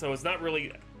talking, so it's not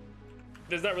really.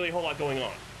 There's not really a whole lot going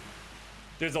on.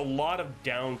 There's a lot of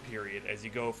down period as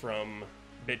you go from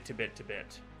bit to bit to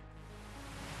bit.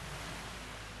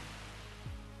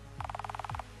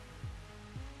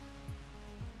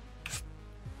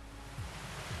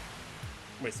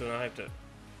 Wait, so now I have to.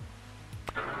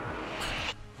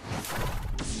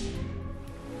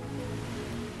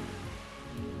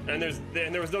 And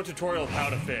there was no tutorial of how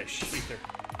to fish either.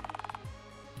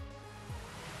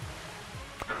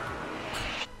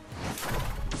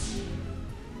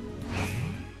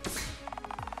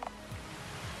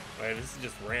 Alright, this is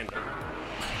just random.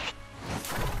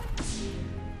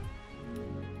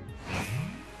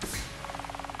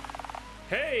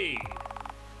 Hey!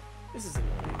 This is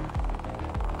annoying.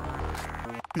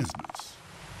 Business.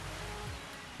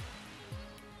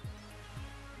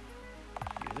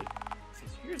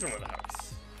 Here's one of the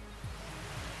house.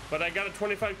 But I got a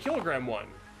 25 kilogram one.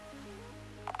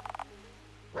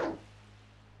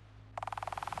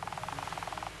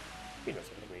 He knows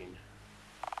what I mean.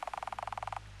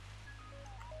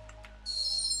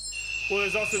 Well,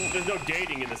 there's no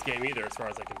dating in this game either, as far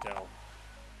as I can tell.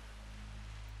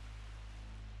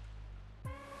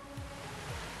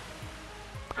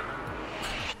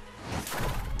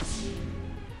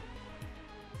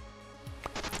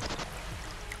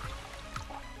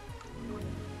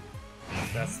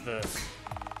 That's the...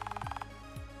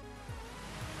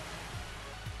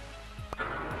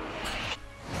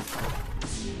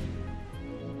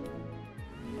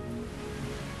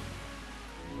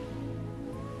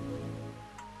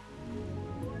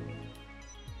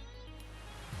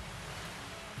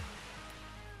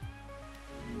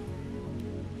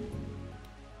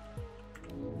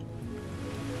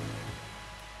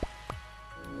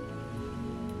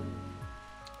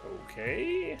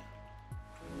 Okay.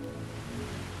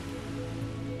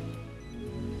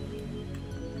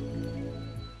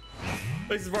 At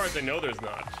least as far as I know, there's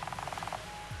not.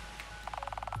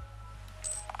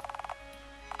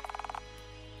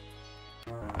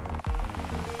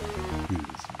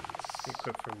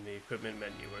 Equip from the equipment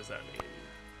menu. What does that mean?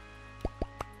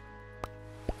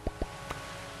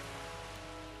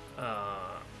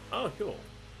 Oh, cool.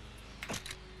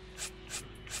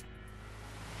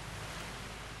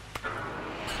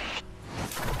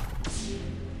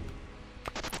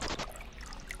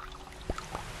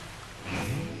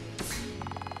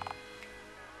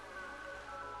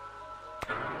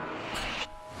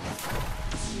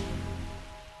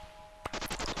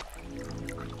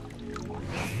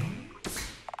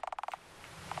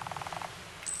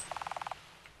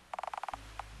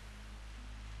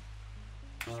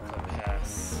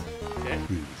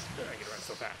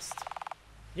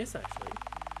 Yes, actually.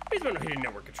 He's on a hidden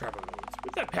network of travel roads.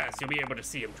 With that pass, you'll be able to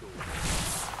see him too.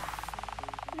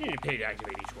 You need to pay to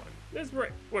activate each one. There's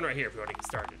one right here if you want to get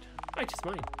started. I just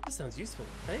might. This sounds useful.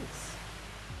 Thanks.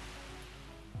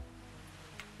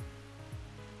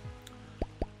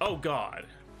 Oh god.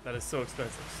 That is so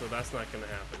expensive, so that's not gonna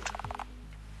happen.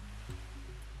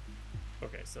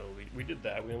 Okay, so we did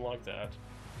that. We unlocked that.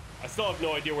 I still have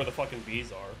no idea where the fucking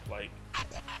bees are. Like,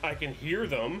 I can hear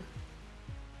them.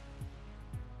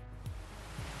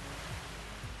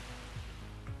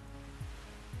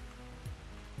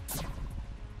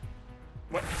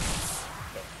 What the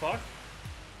fuck?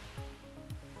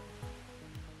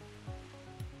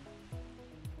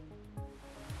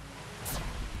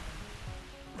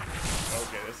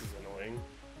 Okay, this is annoying.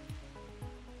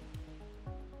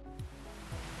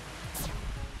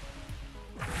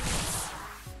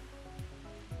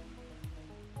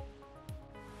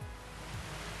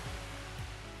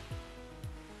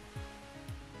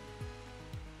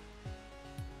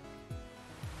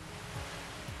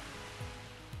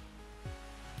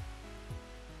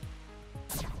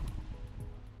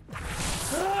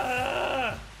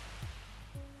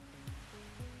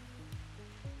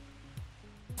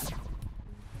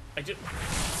 I just...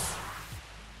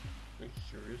 Are you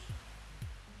serious?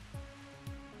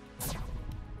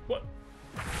 What?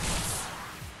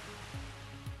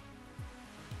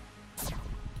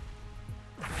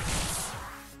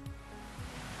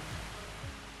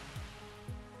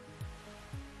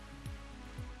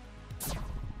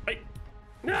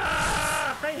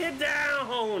 I hit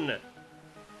down!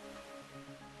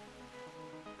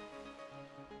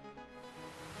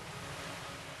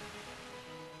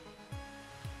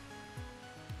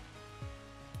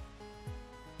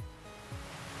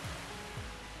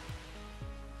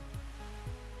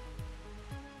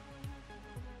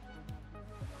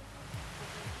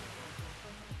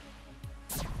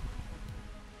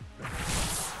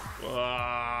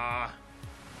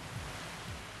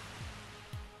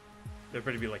 There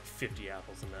better be like 50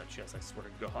 apples in that chest, I swear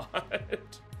to God.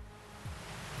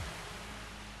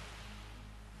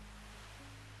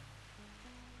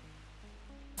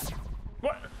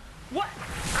 What? What?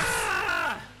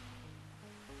 Ah!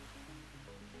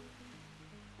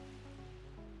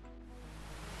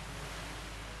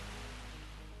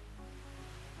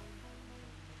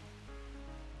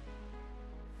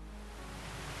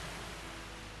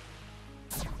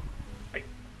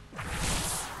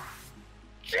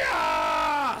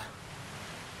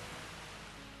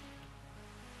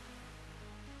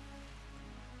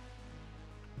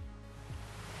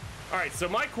 Alright, so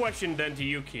my question then to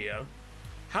you, Kia.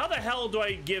 How the hell do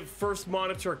I give first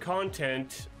monitor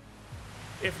content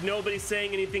if nobody's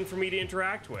saying anything for me to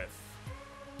interact with?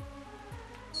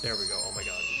 There we go. Oh my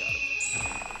god, we got it.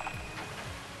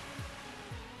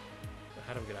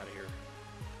 How do we get out of here?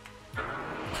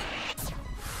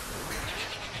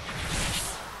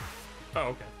 Oh,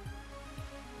 okay.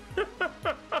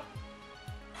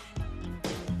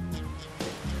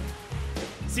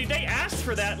 See, they asked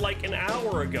for that like an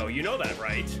hour ago. You know that,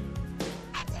 right?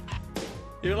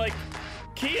 You're like,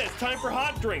 Kia, it's time for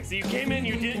hot drinks. You came in,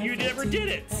 you never did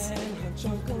it. From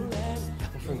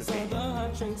the beach.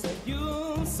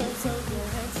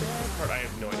 I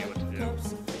have no idea what to do.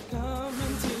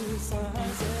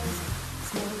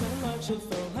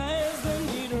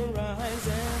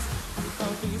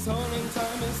 Coffee's holding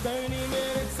time is 30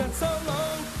 minutes, that's so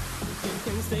long. You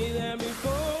can stay there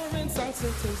before it starts to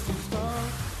taste too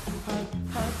strong. Hot,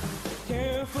 hot,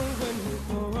 careful when you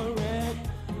pour it.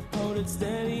 Hold it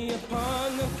steady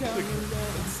upon the counter,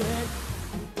 let it set.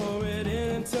 Pour it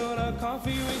in until the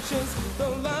coffee reaches the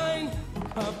line.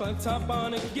 Up on top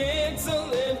on it, gets a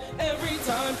lid every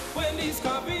time. Wendy's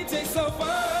coffee tastes so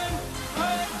fine.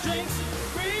 Hot drinks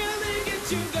really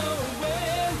get you going.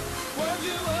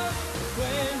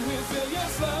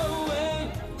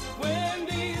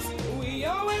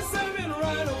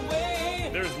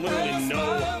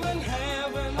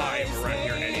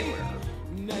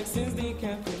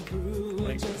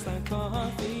 tastes like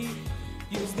coffee.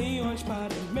 Use the orange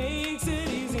pot, it makes it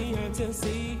easier to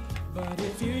see. But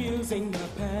if you're using the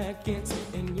packets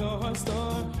in your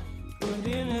store, put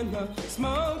it in the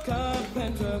small cup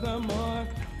and furthermore,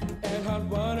 add hot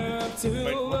water up to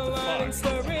a line and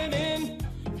stir it in.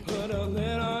 Put a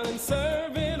lid on and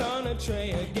serve it on a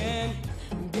tray again.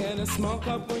 Get a small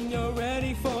cup when you're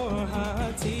ready for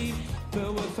hot tea.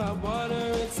 Fill with hot water,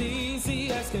 it's easy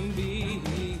as can be.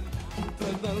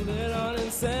 Put the lid on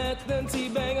and set the tea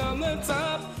bag on the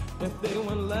top. If they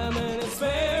want lemon, it's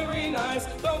very nice.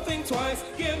 Don't think twice,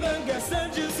 give the guests a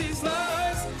juicy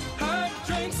slice. Hot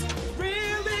drinks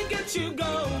really get you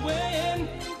going.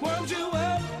 Warms you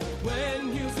up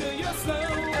when you feel you're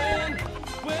slowing.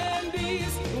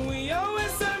 Wendy's, we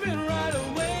always serve it right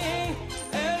away.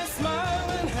 And a smile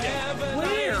and have a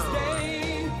nice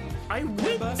day. I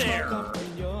went there.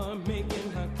 You're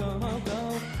making hot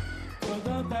cocoa. Pour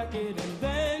the packet and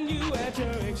then you add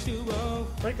your H2O.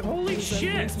 Like, holy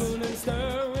shit. Spoon and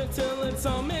stir it till it's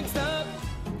all mixed up.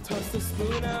 Toss the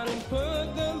spoon out and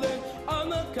put the lid on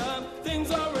the cup.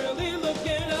 Things are really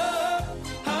looking up.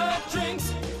 Hot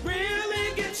drinks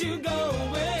really get you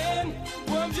going.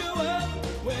 Warms you up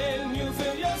when you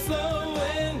feel you're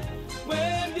slowing.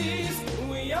 Wendy's,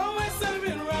 we always serve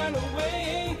it right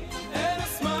away. And a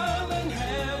smile and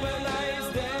have a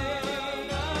nice day.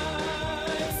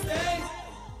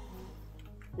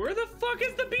 Where the fuck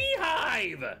is the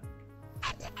beehive?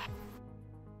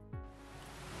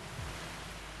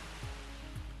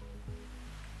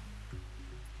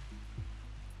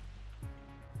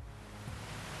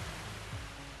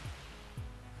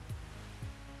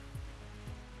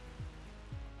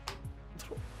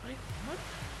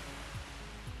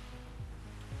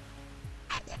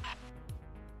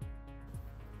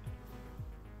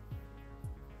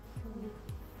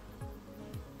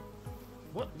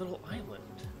 What? What little island?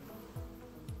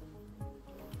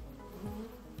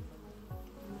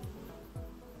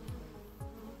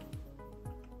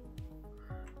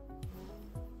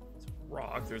 It's a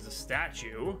rock. There's a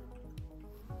statue.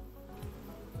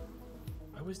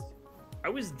 I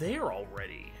was there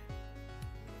already.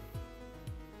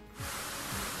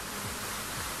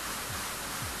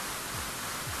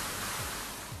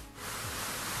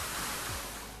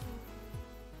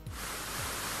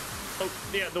 Oh,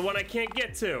 yeah, the one I can't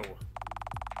get to.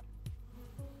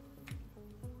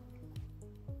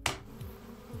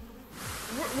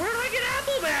 Where do I get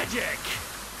apple magic?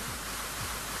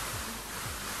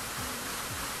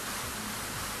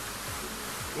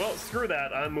 Well, screw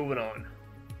that. I'm moving on.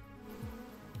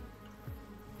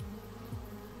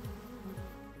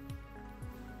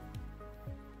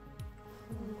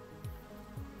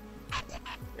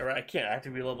 Alright, I can't. I have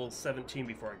to be level 17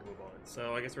 before I can move on.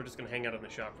 So I guess we're just gonna hang out in the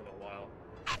shop for a little while.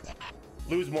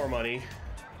 Lose more money.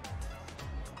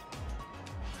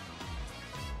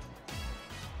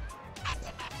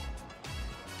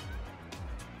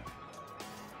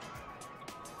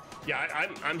 Yeah,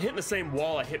 I'm hitting the same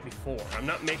wall I hit before. I'm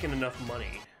not making enough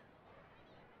money.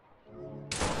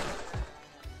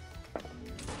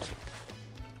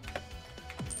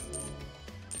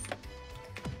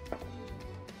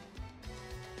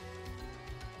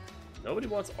 Nobody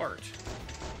wants art.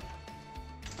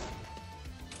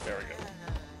 There we go.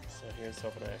 So here's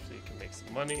hoping I actually can make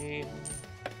some money.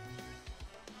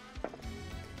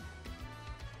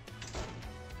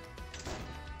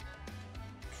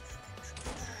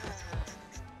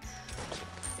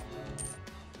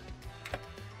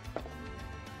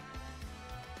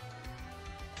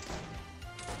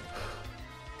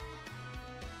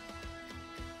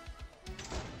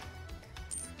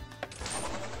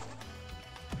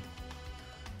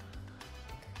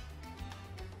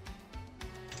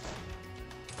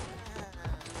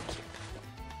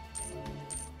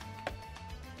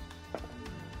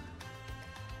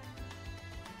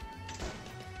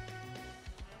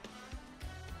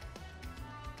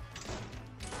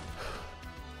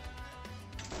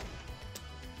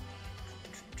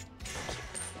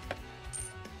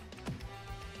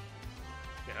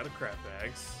 Out of crap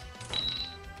bags.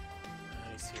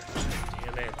 Nice here.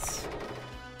 Damn it.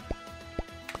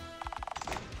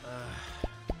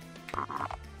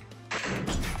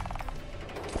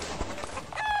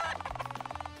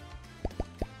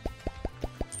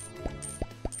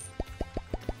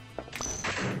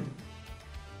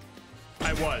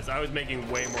 I was making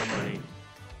way more money.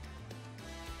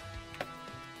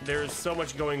 There's so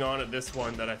much going on at this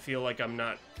one that I feel like I'm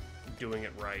not doing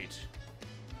it right.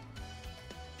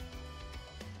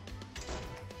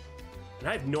 And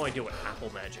I have no idea what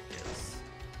apple magic is.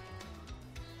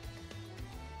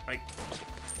 I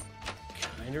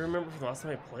kind of remember from the last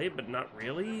time I played, but not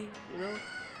really, you know?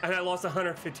 And I lost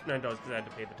 $159 because I had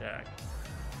to pay the tax.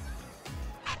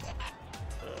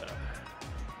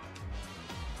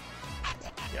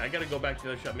 Yeah, I gotta go back to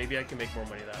the other shop. Maybe I can make more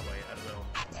money that way. I don't know.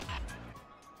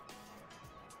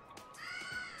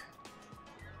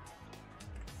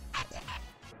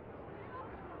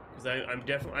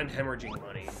 Because I'm hemorrhaging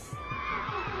money.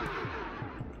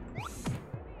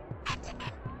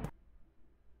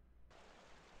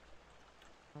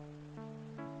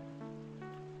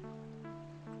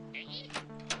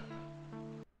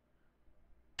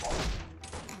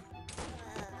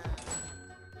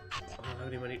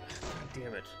 Money. God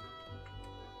damn it.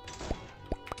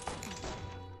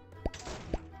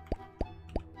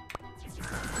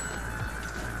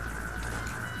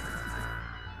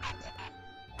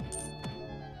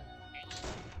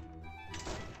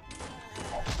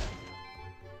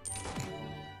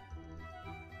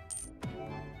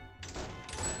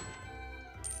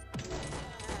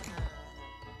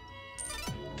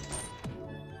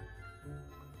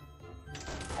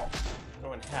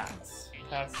 Oh, and hats.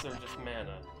 Hats are just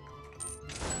mana.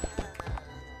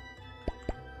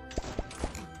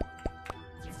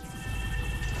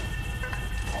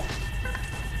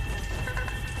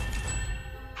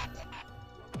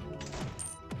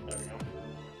 There we go.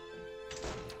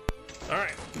 All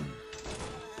right.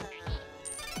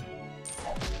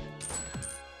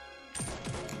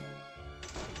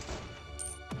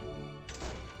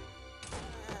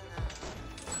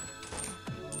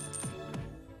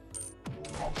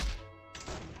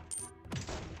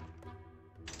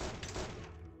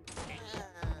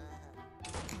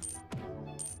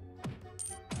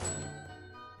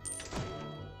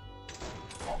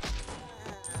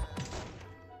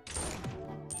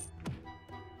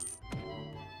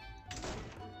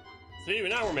 So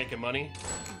even now we're making money.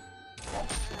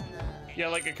 Yeah,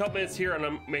 like a couple minutes here and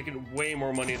I'm making way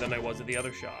more money than I was at the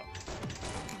other shop.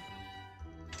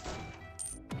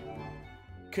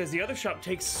 Because the other shop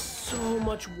takes so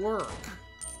much work.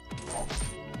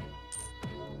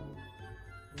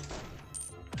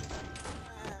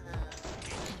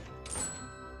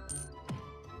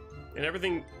 And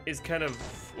everything is kind of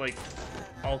like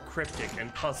all cryptic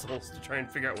and puzzles to try and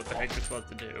figure out what the heck you're supposed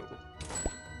to do.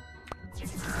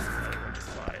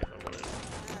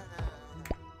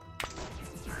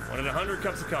 Wanted 100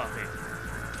 cups of coffee.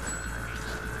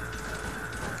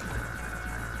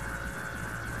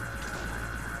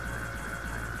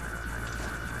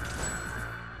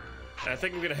 And I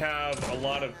think I'm gonna have a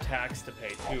lot of tax to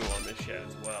pay too on this shit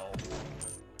as well.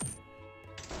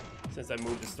 Since I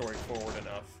moved the story forward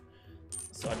enough.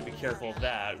 So I have to be careful of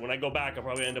that. When I go back, I'll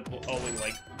probably end up owing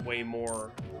like way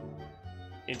more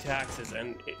in taxes,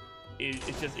 and it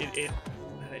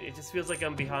just feels like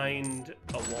I'm behind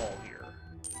a wall here.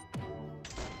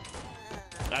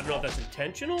 I don't know if that's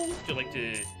intentional, to like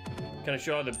to kind of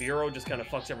show how the Bureau just kind of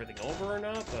fucks everything over or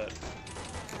not, but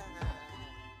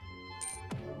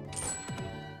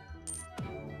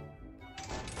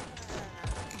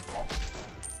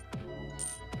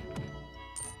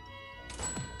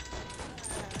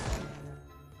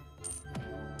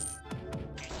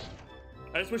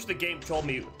I just wish the game told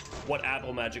me what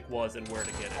Apple Magic was and where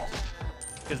to get it,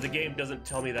 because the game doesn't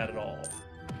tell me that at all.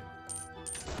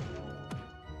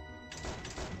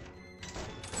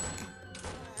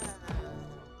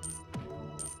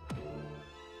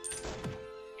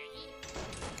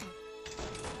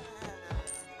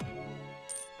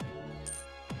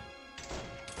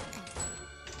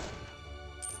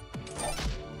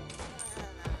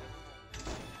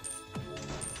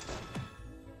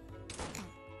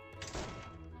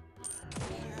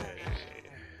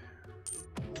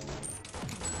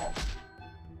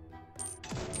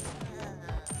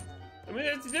 I mean,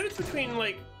 it's the difference between,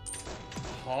 like,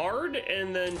 hard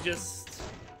and then just...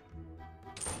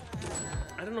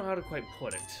 I don't know how to quite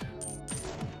put it.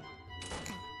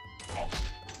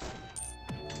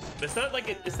 It's not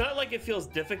like it feels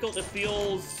difficult, it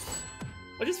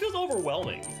just feels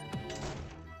overwhelming.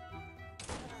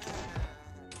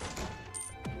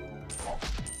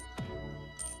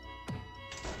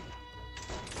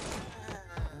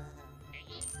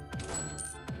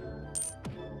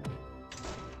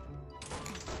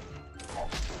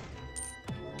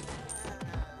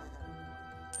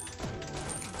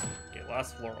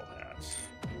 Last floral hats.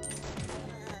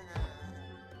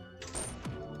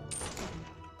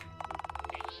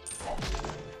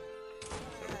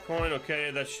 Coin,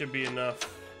 okay, that should be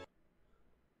enough.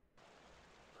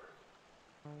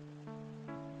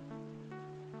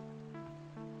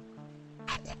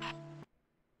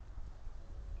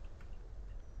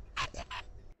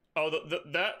 Oh,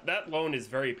 that loan is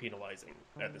very penalizing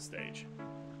at this stage.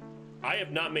 I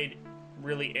have not made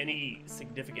really any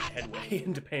significant headway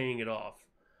into paying it off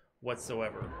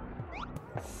whatsoever.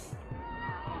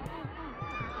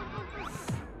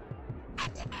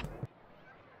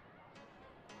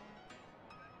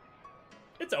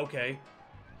 It's okay.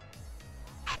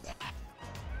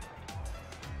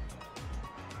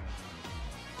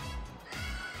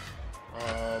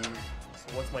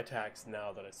 So what's my tax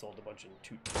now that I sold a bunch in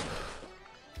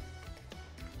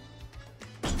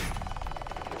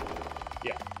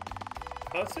Yeah.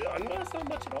 So that's not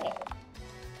much at all.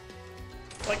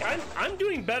 Like, I'm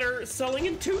doing better selling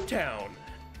in Town.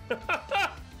 I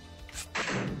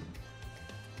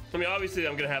mean, obviously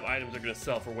I'm gonna have items that are gonna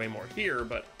sell for way more here,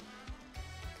 but...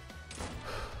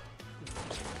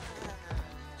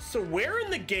 So where in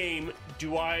the game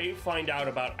do I find out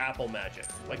about apple magic?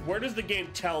 Like, where does the game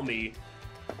tell me,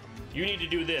 you need to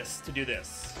do this to do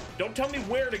this? Don't tell me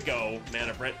where to go,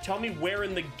 Mana Brent. Tell me where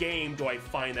in the game do I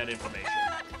find that information?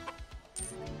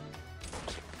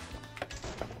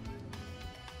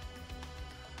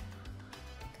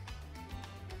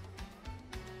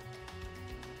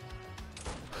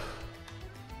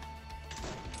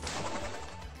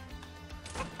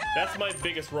 That's my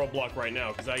biggest roadblock right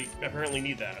now, because I apparently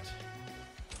need that.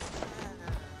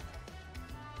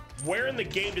 Where in the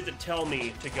game does it tell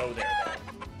me to go there, though?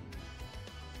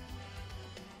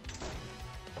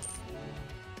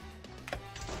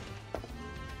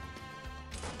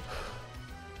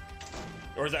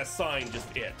 Or is that sign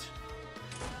just it?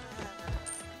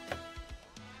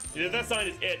 If that sign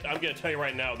is it, I'm gonna tell you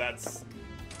right now, that's...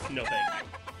 no thank you.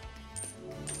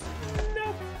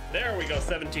 Nope. There we go,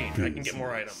 17. I can get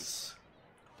more items.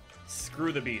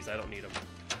 Screw the bees, I don't need them.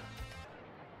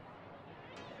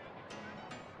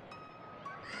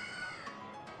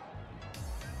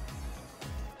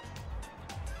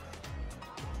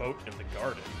 Boat in the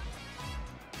garden.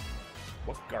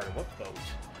 What garden? What boat?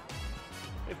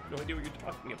 I have no idea what you're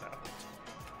talking about.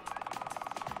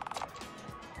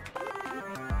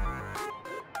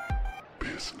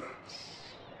 Business.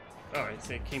 Oh, it's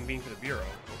a king bean for the bureau.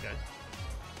 Okay.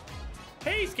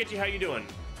 Hey, Sketchy, how you doing?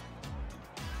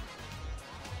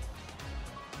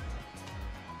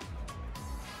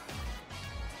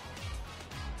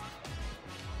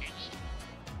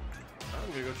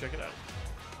 I'm gonna go check it out.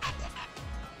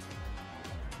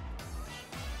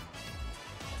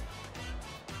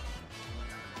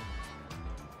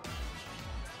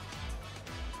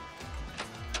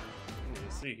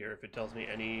 See here if it tells me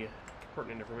any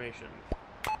pertinent information.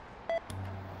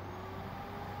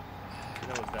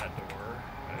 That was that door.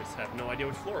 I just have no idea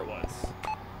which floor it was.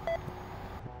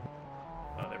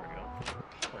 Oh, there we go.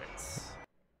 Plants.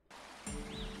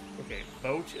 Okay,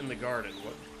 boat in the garden.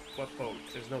 What boat?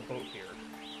 There's no boat here.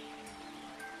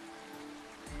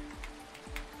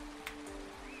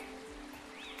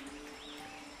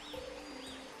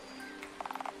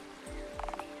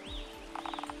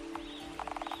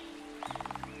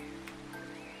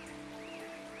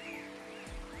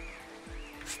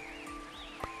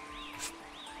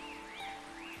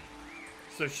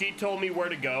 So she told me where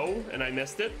to go, and I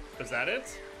missed it? Is that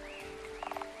it?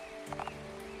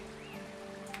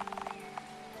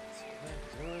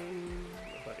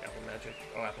 About the apple magic.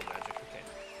 Oh, apple magic, okay.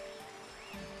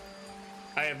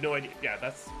 I have no idea. Yeah,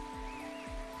 that's...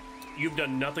 You've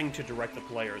done nothing to direct the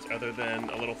players other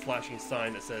than a little flashing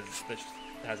sign that says this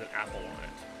has an apple on it.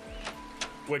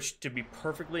 Which, to be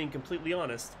perfectly and completely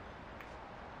honest,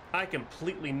 I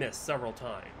completely missed several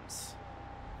times.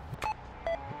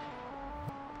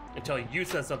 Until you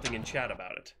said something in chat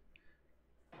about it.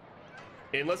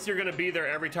 Unless you're gonna be there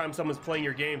every time someone's playing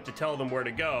your game to tell them where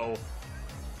to go,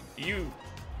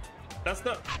 that's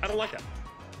not, I don't like that.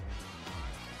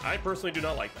 I personally do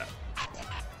not like that.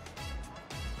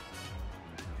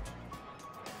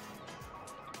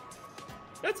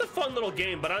 That's a fun little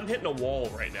game, but I'm hitting a wall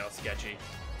right now, Sketchy.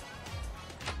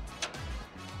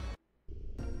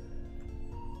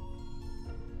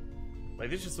 Like,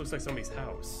 this just looks like somebody's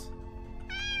house.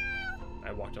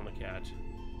 I walked on the cat.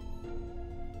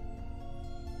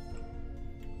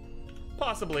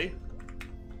 Possibly.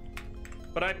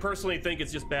 But I personally think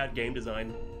it's just bad game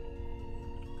design.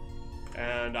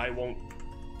 And I won't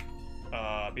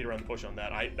beat around the bush on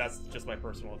that. That's just my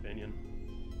personal opinion.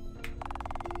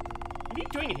 What are you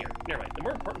doing in here? Never mind. The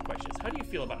more important question is, how do you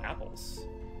feel about apples?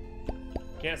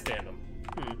 Can't stand them.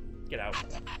 Get out.